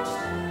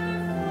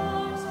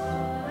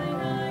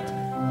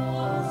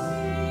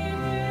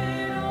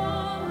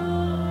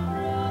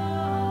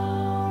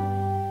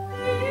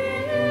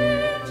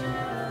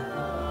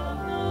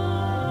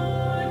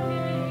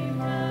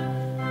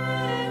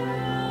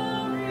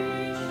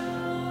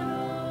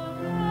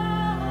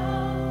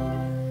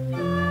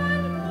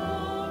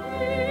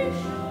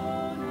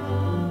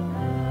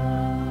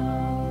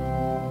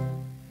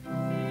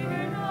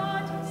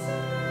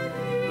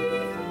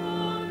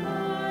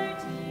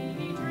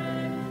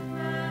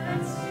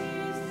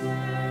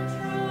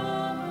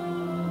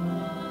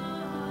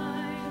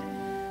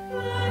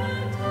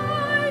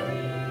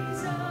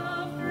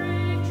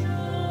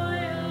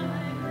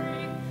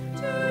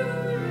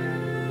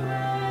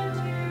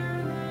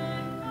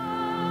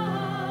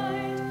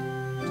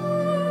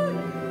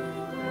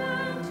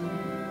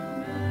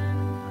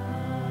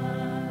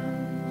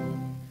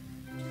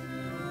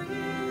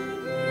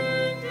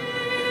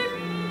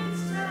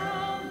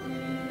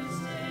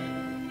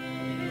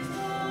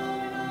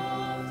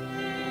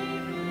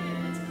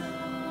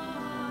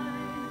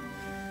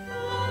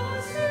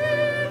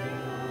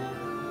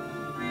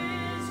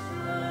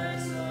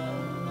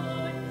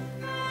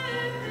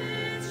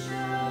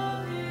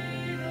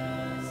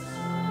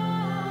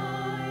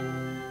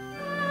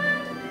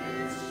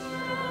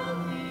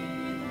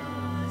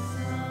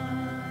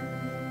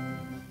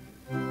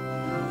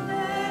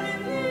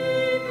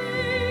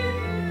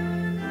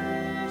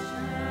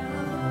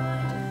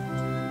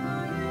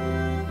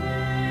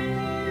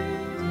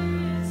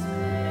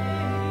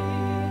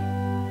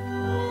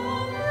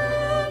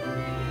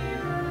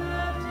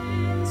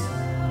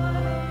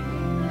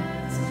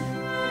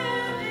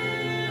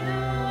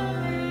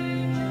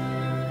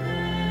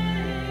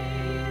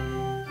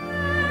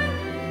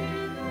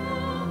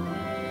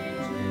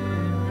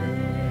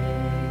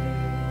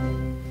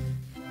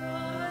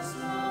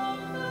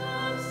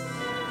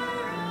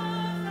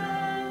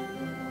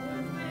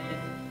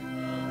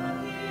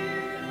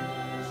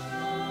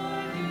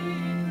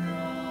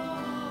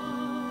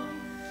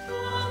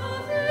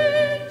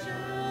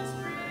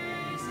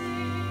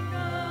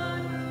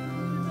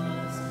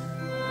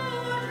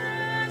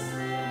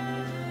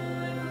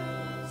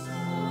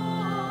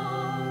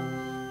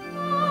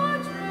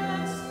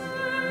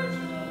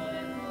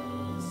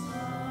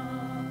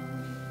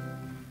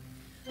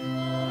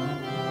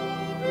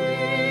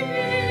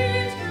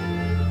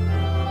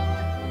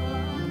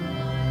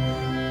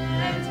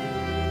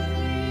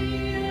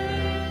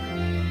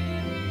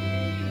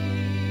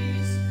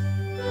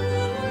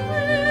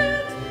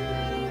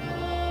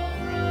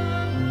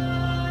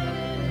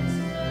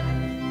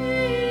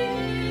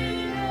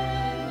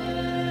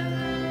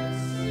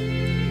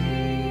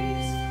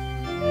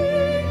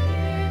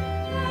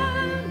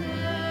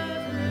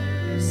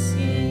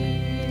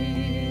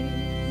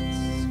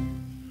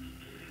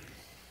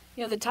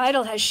You know, the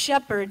title has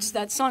shepherds.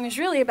 That song is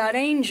really about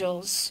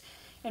angels.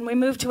 And we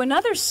move to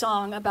another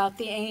song about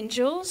the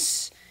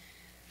angels.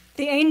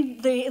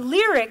 The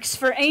lyrics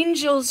for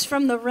Angels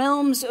from the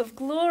Realms of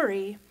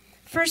Glory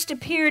first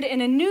appeared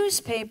in a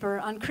newspaper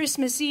on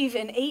Christmas Eve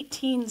in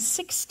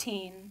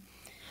 1816.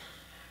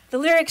 The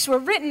lyrics were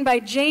written by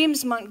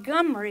James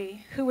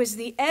Montgomery, who was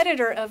the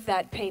editor of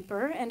that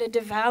paper and a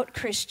devout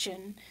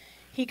Christian.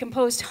 He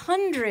composed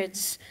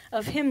hundreds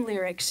of hymn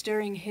lyrics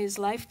during his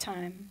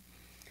lifetime.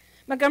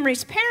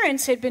 Montgomery's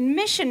parents had been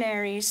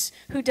missionaries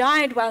who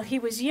died while he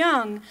was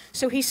young,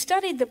 so he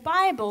studied the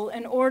Bible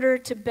in order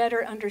to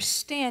better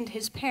understand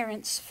his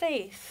parents'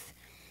 faith.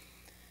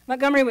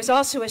 Montgomery was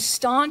also a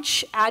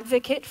staunch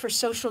advocate for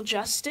social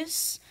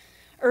justice.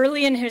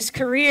 Early in his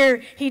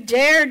career, he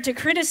dared to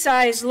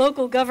criticize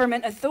local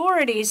government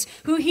authorities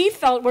who he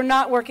felt were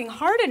not working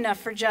hard enough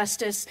for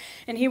justice,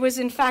 and he was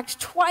in fact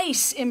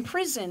twice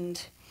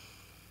imprisoned.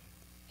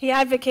 He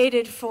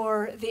advocated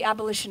for the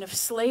abolition of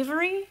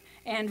slavery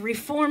and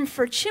reform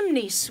for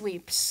chimney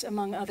sweeps,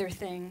 among other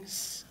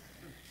things.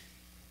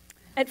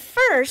 At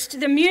first,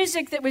 the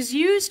music that was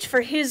used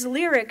for his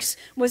lyrics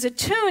was a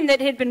tune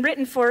that had been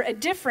written for a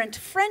different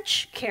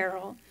French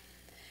carol.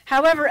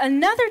 However,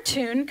 another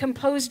tune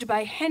composed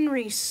by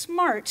Henry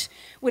Smart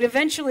would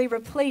eventually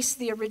replace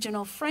the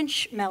original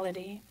French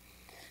melody.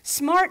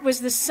 Smart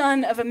was the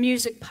son of a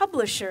music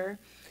publisher,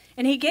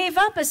 and he gave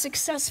up a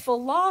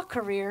successful law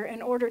career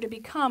in order to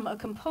become a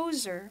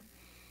composer.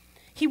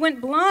 He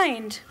went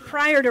blind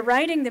prior to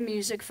writing the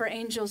music for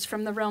Angels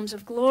from the Realms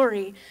of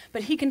Glory,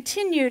 but he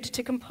continued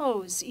to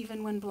compose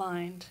even when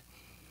blind.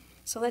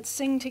 So let's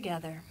sing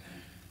together.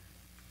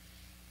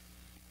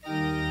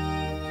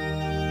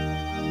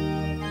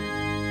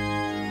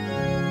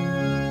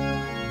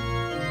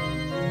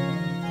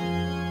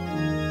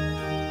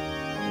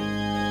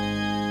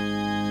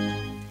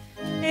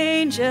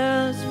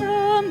 Angels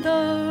from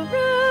the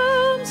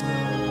realms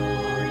of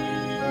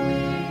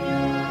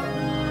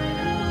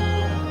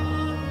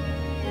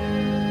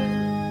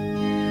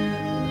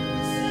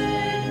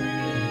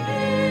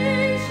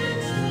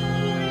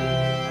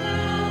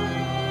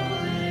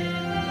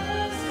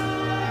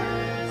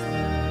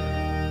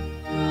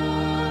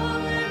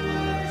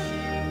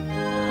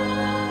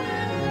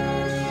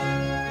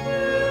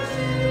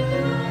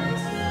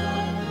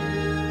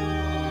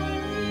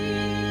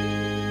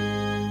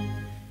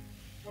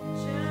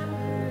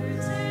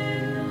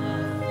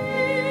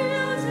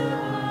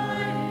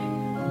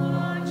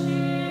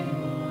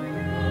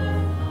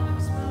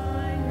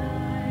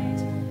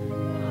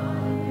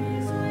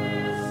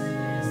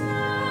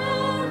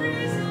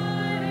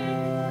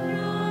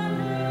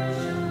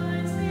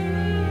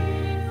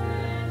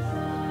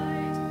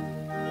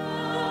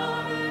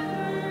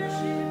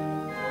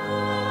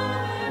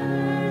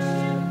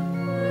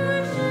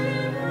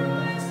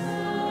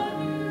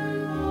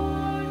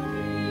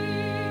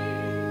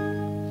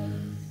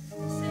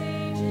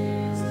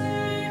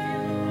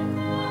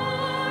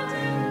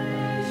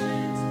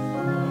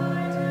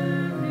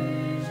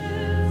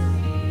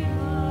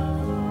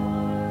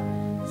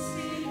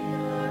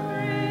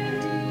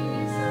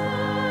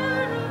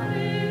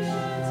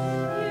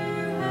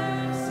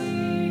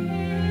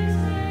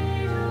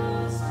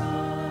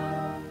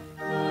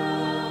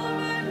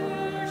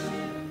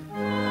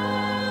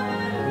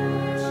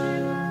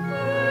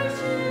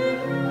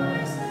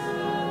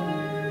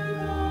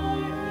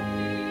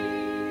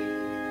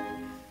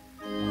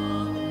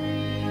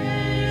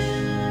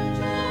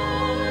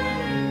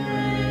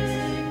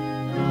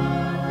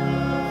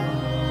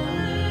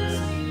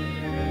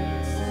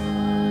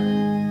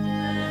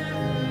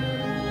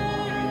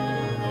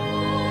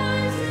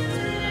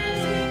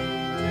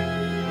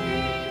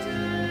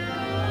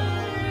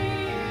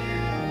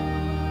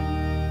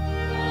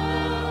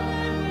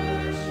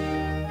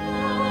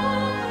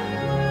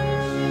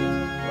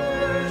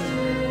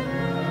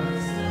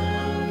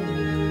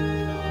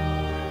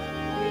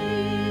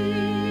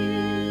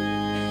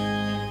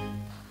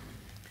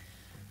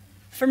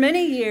For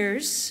many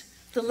years,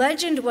 the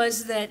legend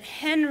was that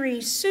Henry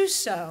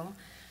Suso,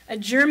 a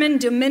German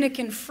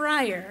Dominican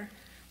friar,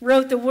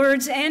 wrote the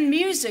words and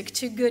music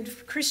to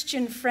Good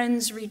Christian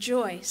Friends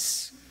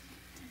Rejoice.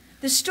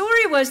 The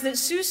story was that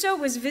Suso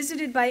was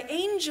visited by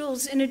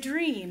angels in a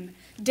dream,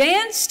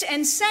 danced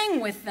and sang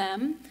with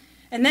them,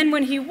 and then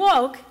when he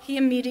woke, he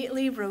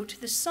immediately wrote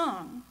the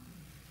song.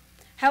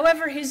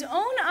 However, his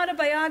own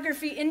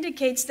autobiography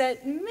indicates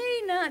that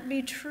may not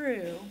be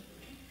true.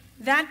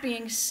 That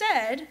being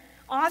said,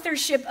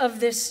 authorship of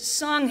this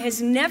song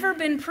has never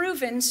been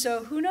proven,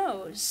 so who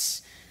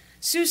knows?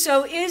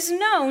 Suso is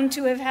known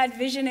to have had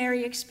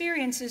visionary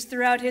experiences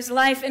throughout his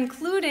life,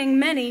 including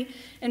many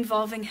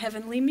involving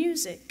heavenly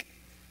music.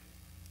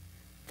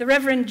 The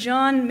Reverend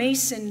John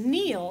Mason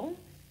Neale,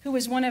 who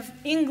was one of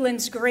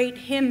England's great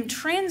hymn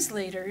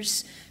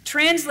translators,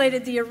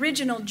 translated the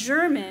original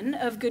German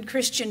of Good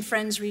Christian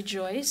Friends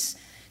Rejoice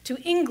to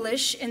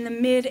English in the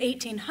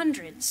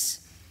mid-1800s.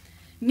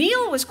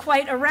 Neale was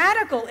quite a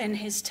radical in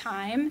his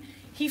time.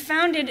 He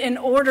founded an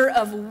order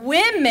of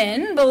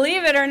women,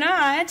 believe it or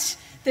not,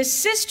 the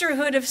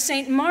Sisterhood of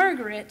St.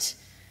 Margaret,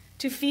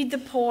 to feed the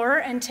poor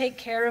and take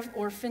care of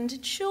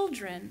orphaned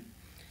children.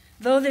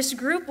 Though this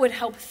group would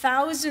help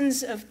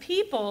thousands of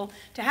people,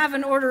 to have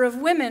an order of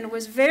women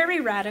was very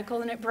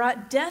radical, and it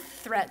brought death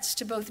threats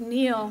to both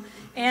Neil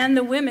and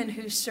the women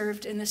who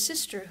served in the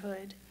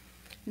sisterhood.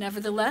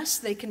 Nevertheless,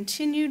 they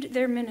continued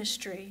their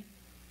ministry.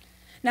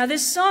 Now,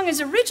 this song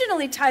is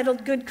originally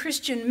titled "Good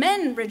Christian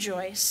Men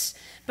Rejoice,"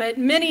 but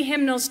many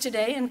hymnals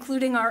today,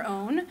 including our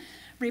own,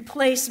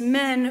 replace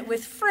men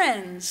with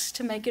friends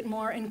to make it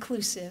more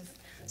inclusive.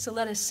 So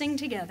let us sing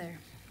together.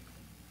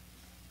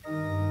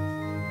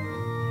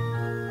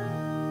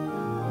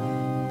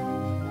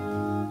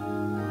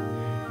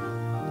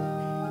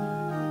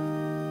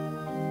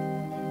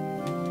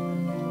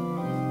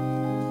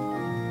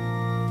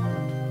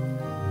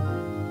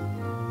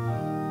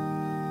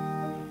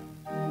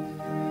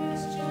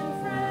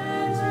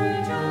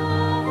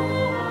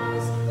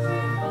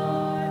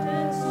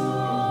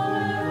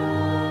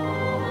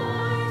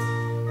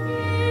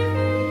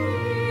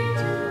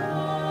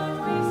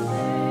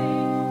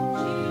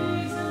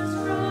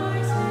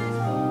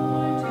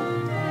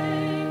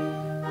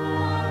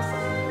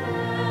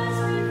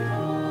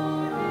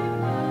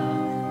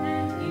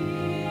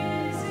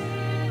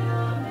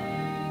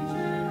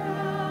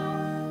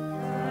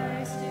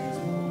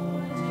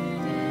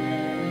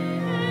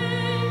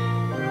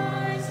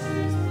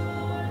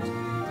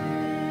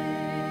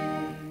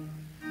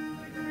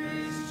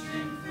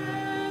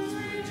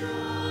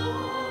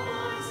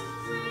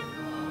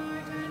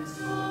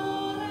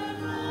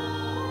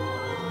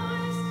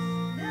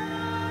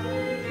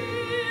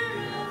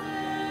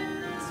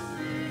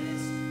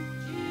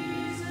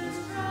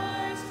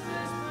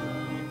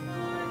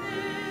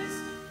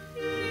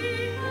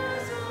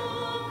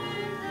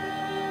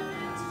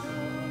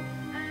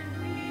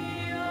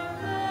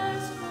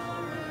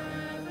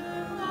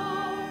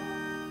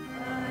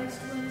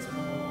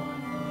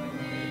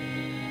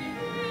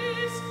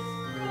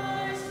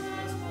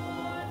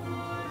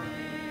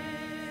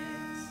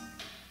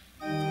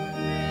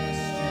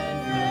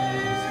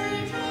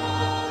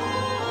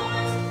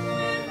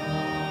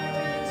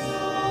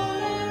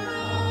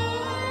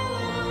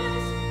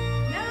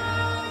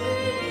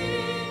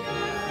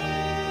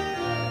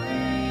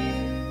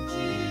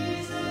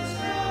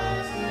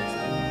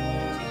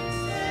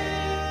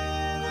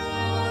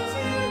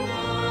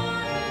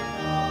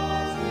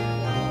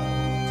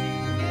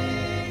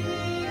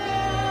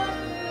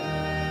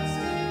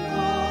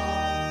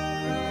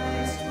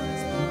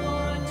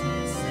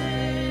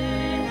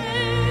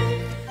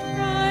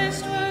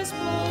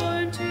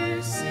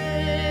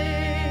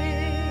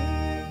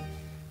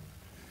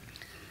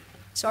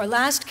 So our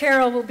last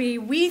carol will be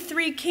 "We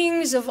Three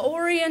Kings of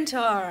Orient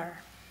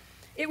Are."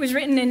 It was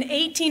written in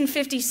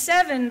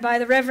 1857 by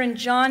the Reverend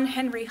John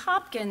Henry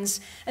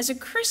Hopkins as a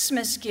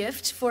Christmas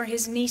gift for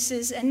his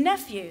nieces and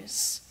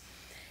nephews.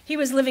 He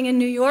was living in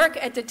New York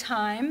at the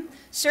time,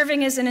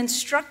 serving as an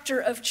instructor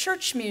of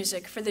church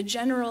music for the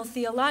General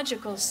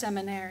Theological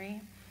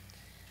Seminary.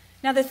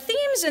 Now, the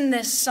themes in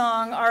this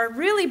song are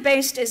really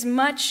based as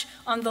much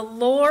on the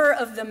lore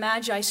of the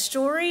Magi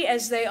story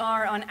as they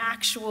are on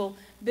actual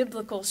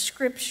biblical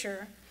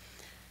scripture.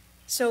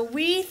 So,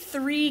 we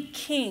three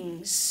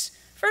kings.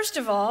 First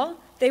of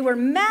all, they were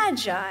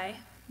magi,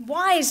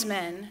 wise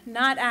men,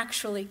 not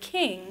actually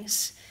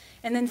kings.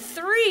 And then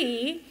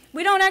three,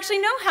 we don't actually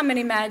know how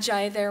many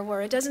magi there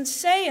were. It doesn't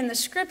say in the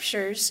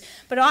scriptures,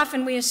 but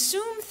often we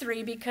assume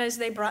three because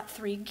they brought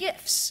three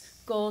gifts: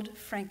 gold,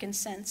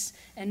 frankincense,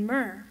 and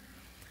myrrh.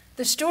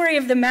 The story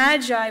of the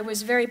Magi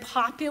was very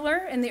popular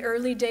in the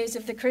early days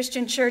of the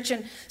Christian church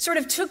and sort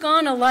of took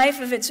on a life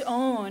of its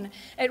own.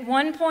 At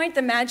one point,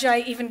 the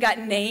Magi even got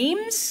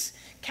names: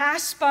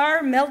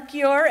 Caspar,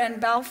 Melchior, and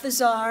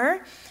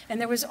Balthazar.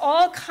 And there was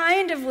all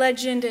kind of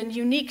legend and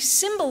unique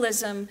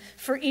symbolism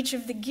for each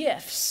of the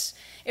gifts.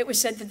 It was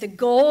said that the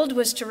gold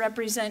was to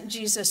represent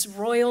Jesus'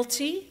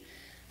 royalty,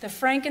 the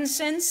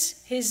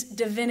frankincense, his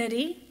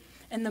divinity,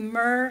 and the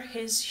myrrh,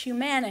 his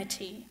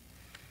humanity.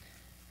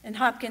 And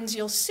Hopkins,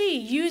 you'll see,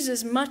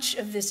 uses much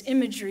of this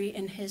imagery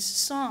in his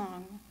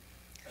song.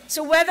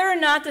 So whether or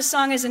not the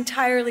song is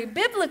entirely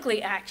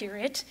biblically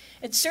accurate,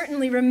 it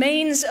certainly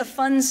remains a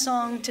fun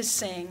song to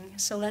sing.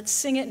 So let's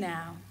sing it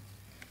now.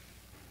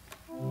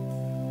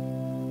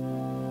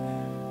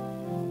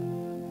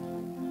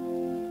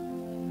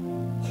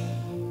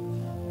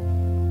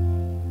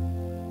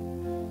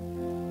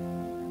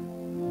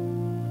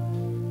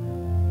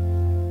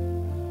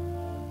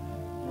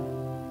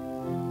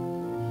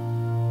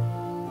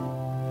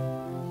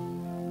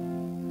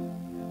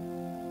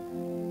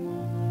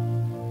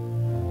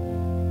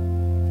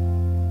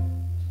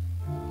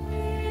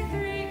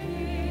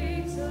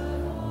 Kings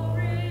of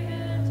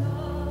Orient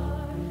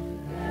are,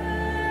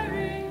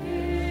 bearing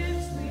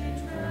gifts we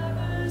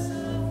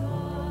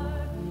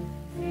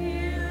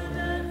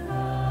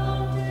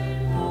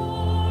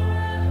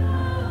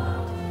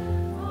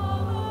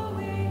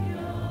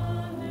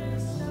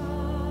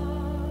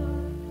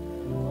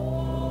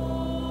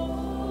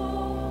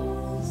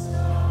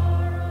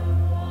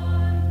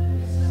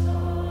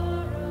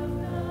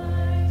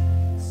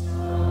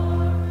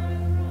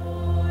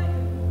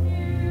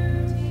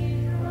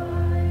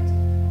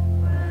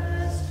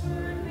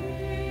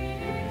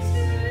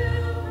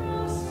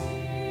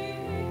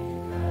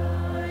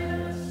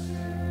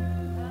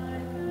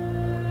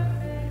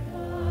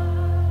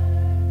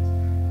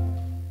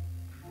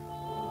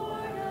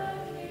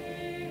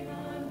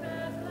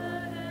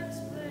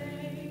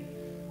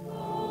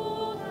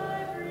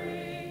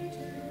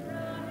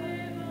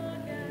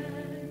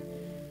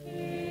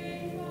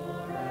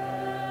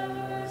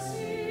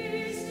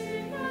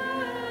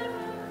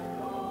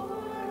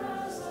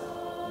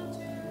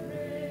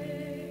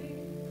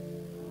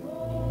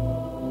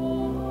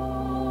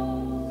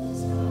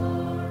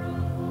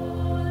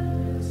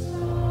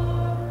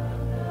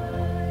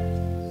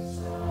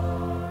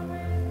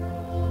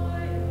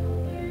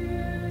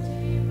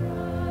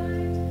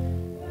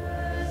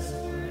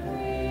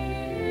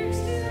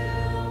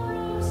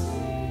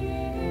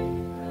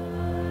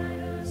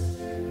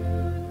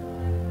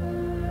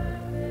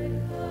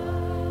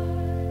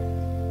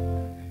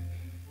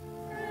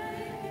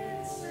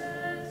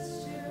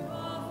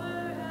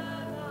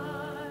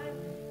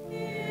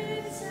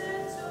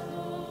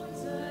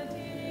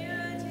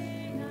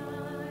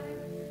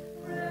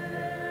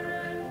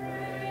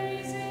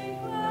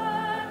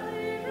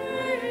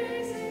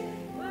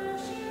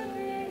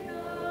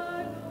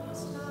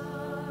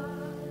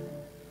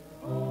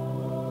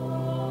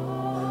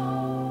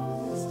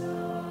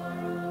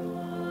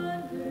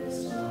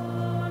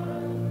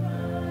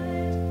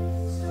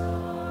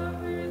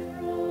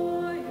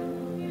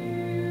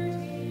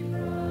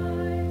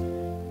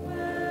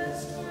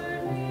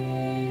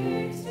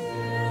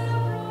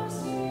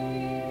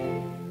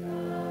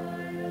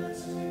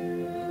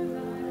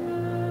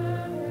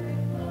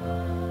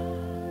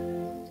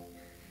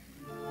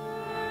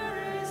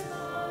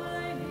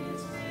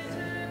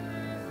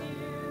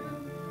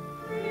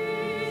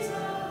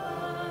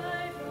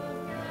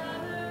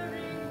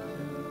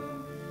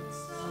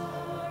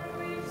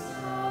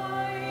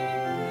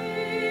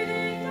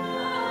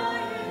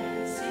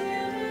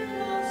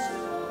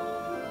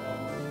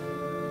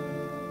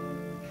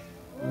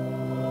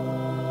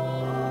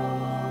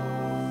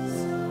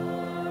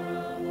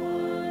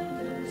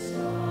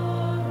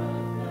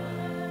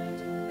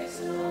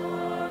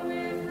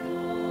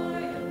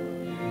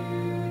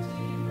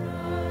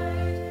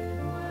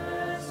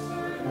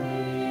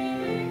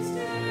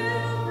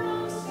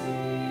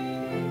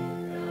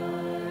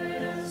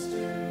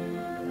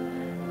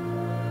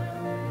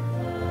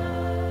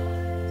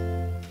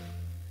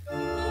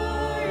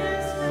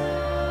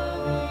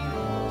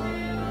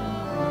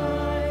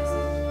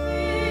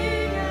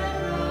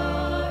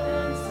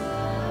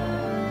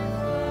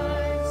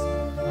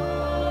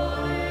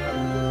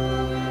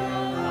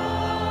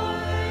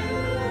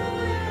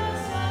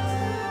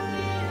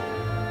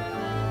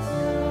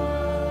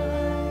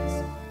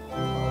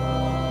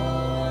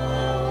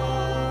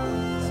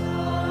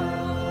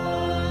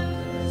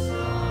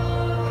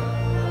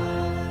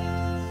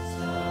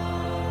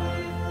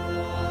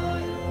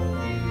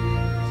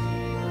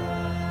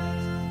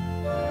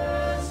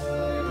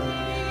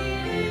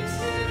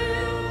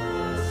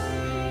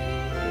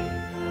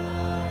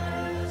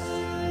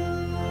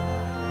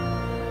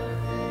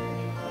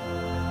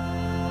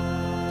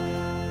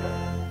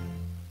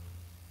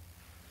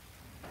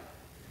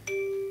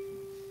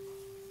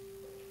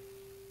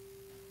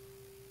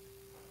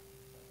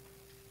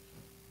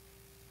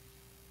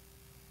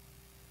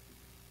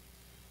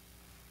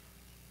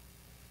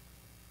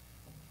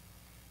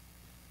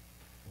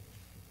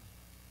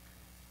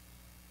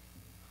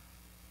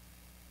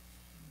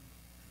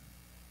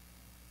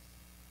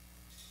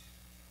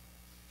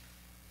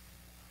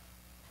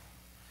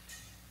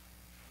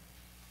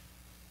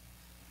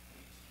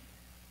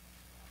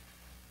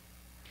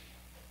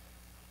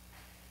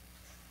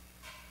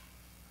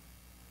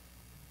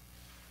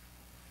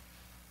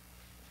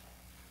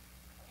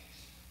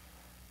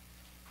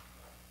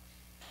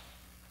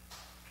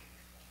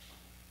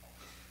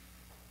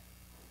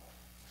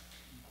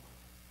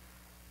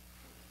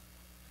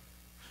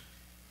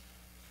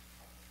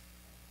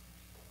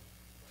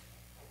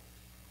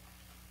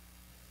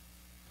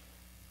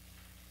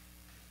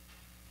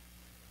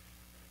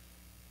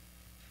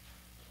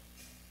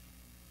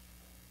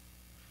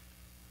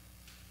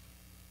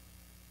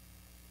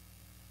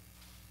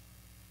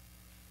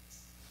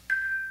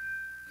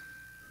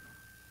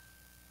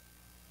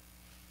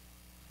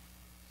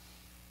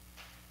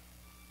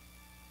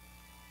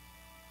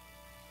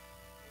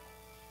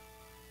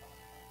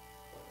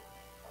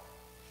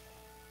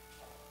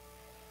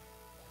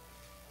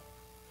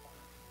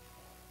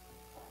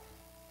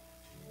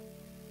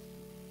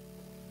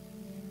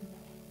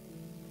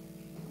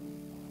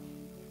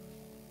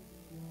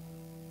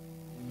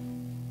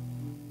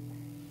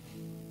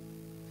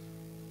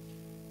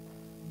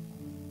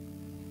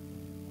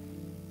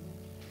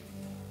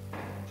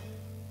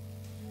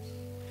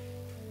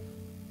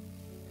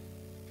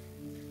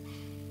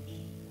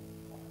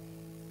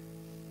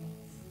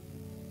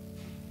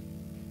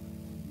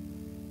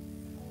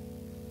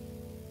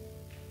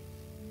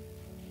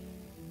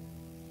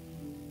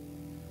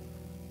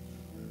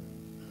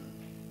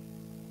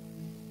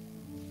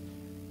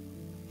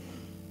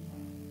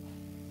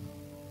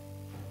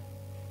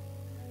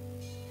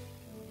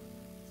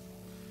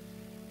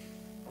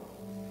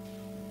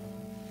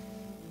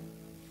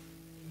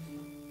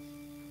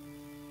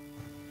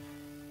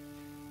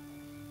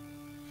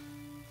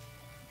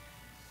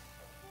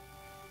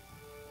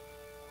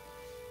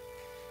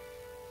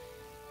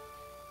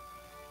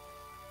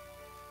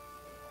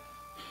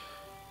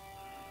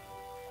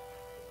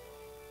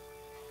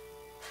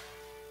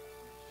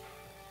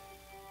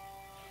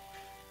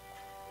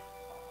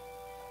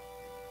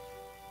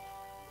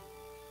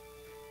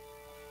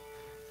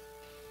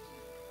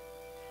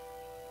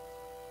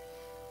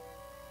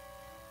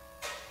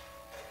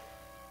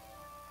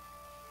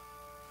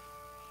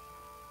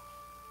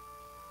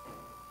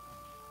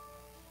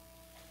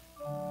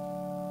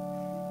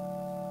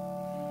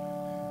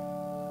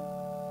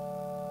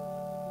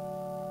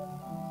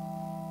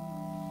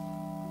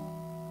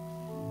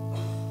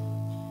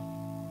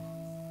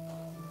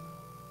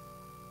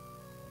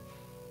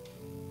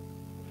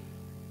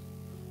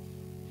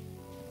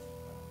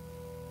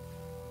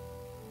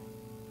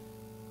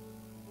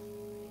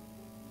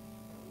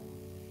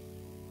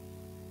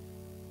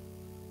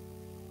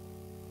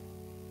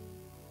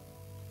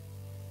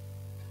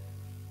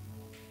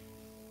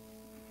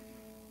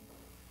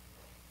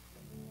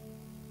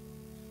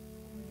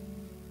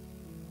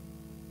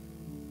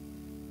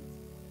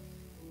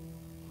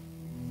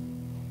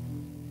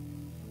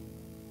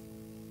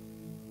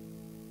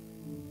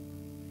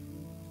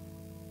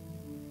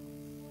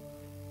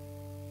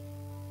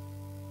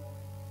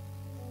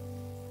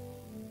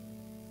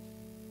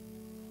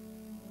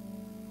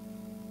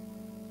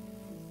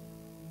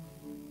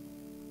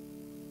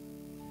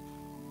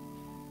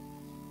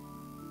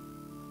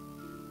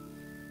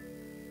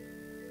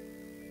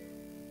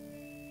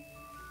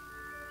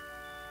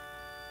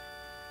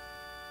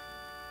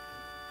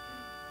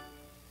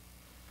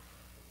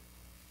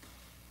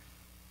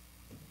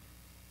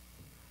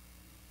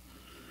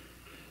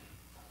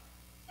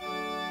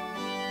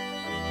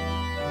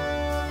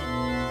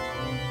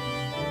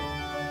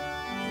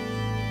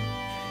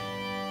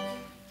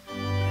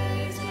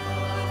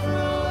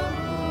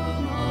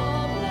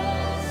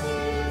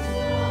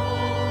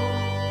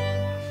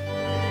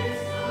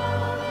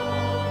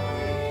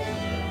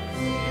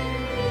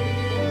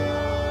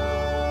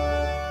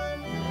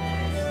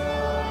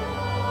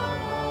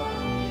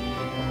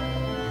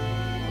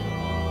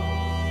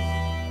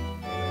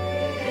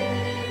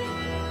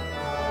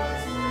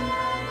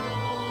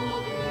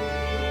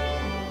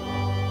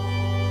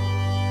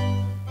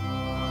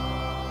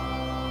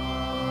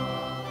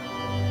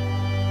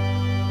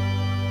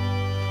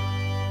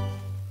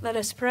Let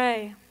us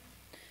pray.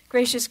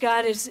 Gracious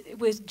God, it is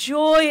with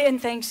joy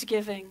and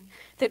thanksgiving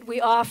that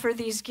we offer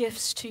these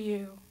gifts to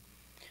you.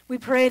 We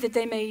pray that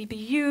they may be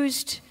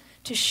used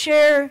to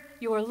share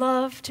your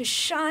love, to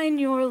shine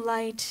your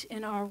light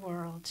in our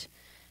world,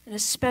 and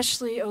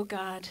especially, O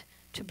God,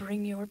 to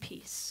bring your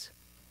peace.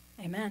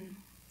 Amen.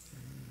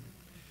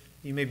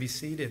 You may be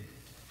seated.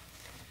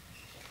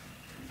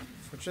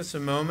 For just a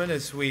moment,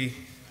 as we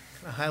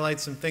highlight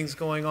some things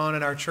going on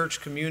in our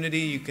church community,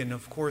 you can,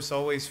 of course,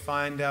 always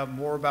find out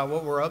more about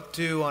what we're up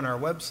to on our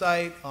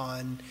website,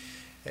 on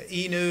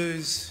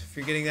e-news, if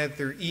you're getting that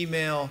through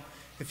email.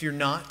 If you're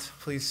not,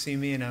 please see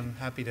me, and I'm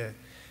happy to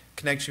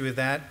connect you with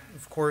that.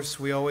 Of course,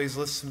 we always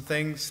list some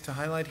things to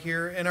highlight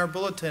here in our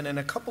bulletin, and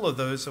a couple of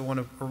those one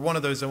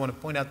of those I want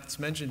to point out that's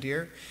mentioned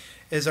here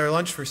is our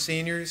lunch for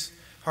seniors.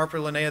 Harper,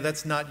 Linnea,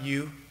 that's not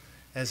you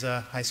as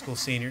high school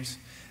seniors.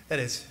 That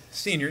is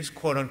seniors,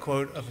 quote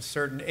unquote, of a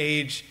certain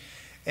age,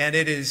 and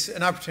it is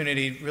an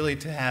opportunity really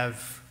to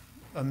have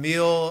a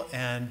meal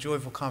and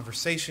joyful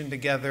conversation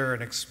together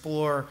and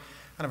explore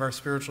kind of our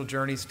spiritual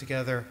journeys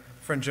together.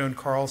 Friend Joan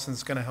Carlson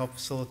is going to help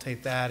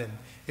facilitate that, and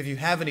if you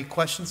have any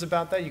questions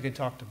about that, you can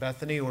talk to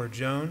Bethany or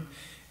Joan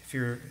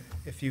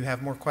if you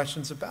have more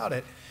questions about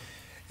it.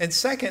 And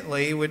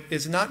secondly, what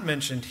is not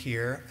mentioned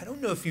here, I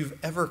don't know if you've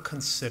ever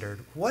considered,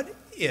 what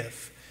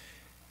if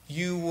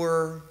you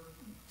were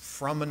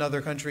from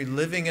another country,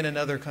 living in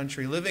another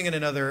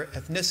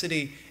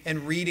ethnicity,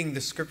 and reading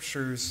the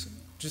scriptures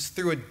just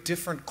through a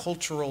different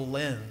cultural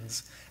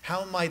lens?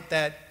 How might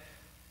that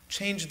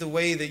change the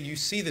way that you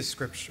see the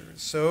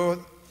scriptures?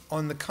 So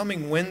on the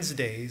coming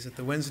Wednesdays, at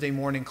the Wednesday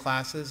morning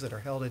classes that are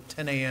held at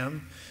 10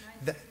 a.m.,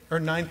 or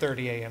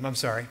 9:30 a.m., I'm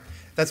sorry.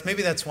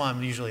 Maybe that's why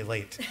I'm usually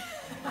late.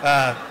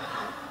 The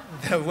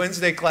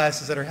Wednesday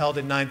classes that are held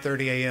at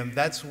 9:30 a.m.,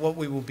 that's what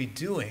we will be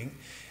doing,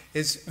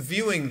 is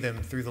viewing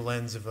them through the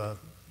lens of a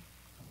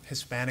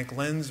Hispanic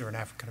lens or an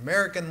African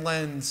American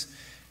lens.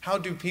 How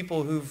do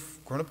people who've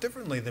grown up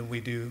differently than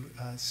we do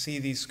see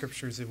these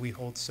scriptures that we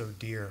hold so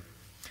dear?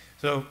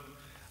 So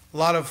a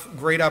lot of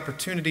great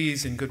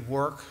opportunities and good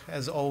work,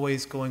 as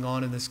always, going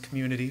on in this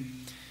community.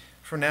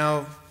 For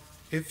now,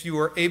 if you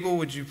are able,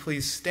 would you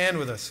please stand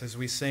with us as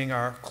we sing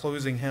our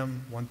closing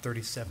hymn,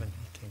 137.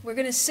 We're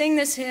going to sing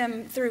this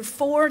hymn through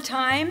 4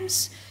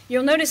 times.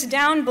 You'll notice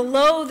down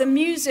below the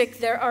music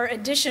there are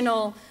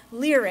additional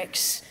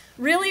lyrics.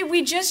 Really,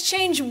 we just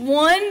change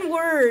 1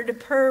 word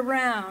per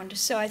round,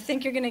 so I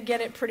think you're going to get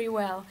it pretty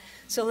well.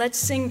 So let's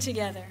sing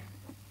together.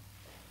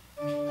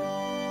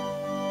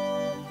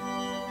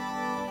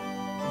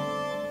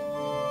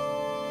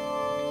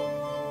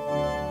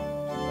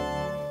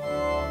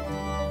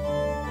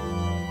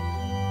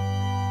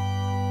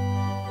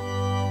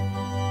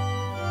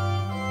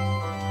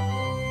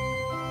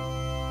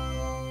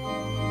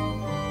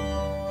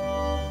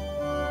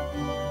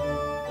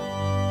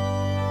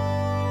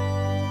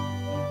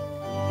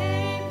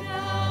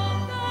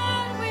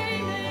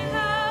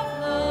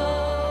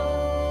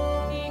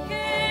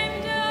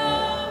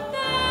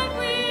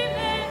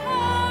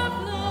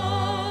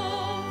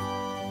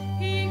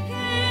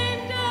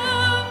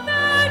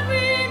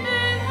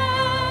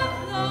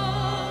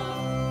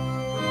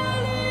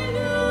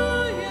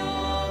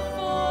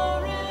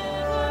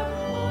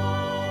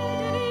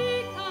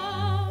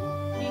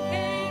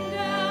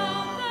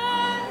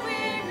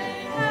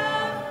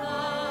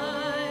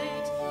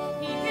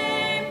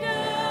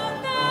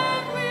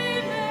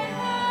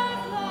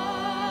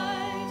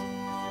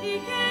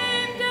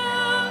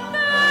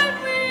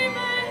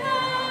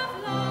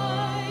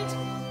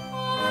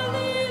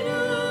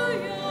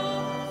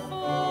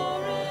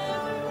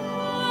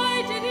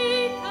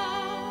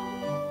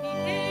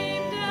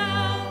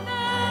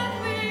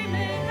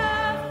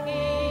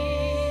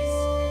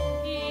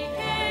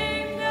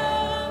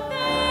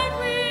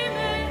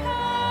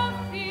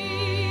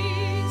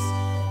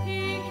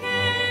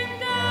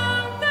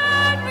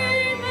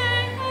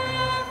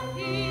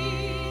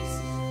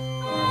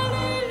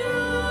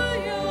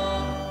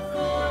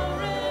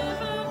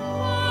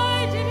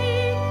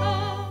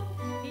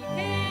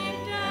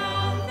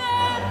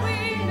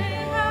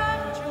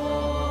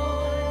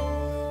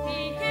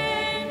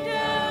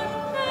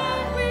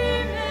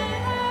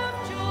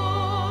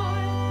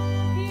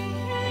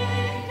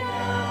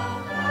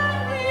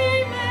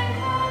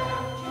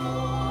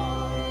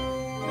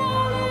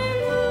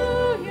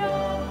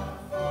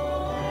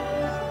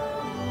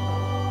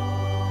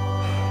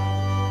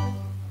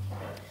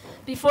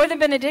 Before the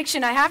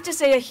benediction, I have to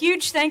say a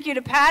huge thank you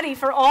to Patty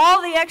for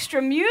all the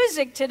extra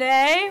music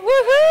today.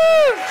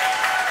 Woohoo!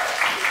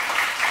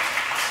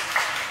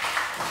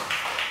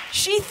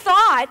 She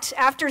thought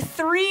after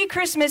 3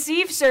 Christmas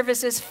Eve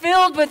services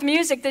filled with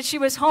music that she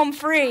was home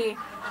free.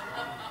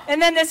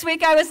 And then this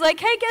week I was like,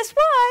 hey, guess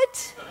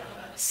what?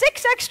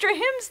 6 extra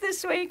hymns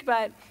this week,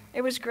 but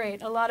it was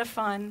great, a lot of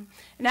fun.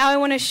 Now I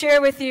want to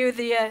share with you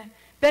the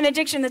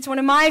benediction that's one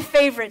of my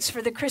favorites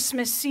for the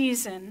Christmas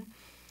season.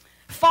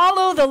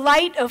 Follow the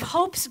light of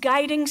hope's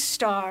guiding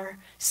star.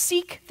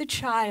 Seek the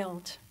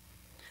child.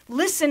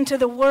 Listen to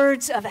the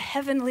words of a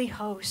heavenly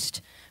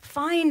host.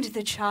 Find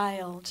the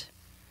child.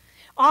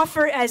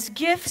 Offer as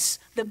gifts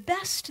the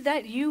best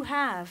that you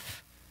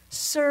have.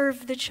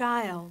 Serve the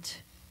child.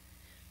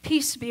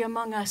 Peace be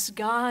among us.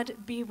 God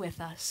be with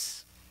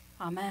us.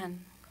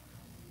 Amen.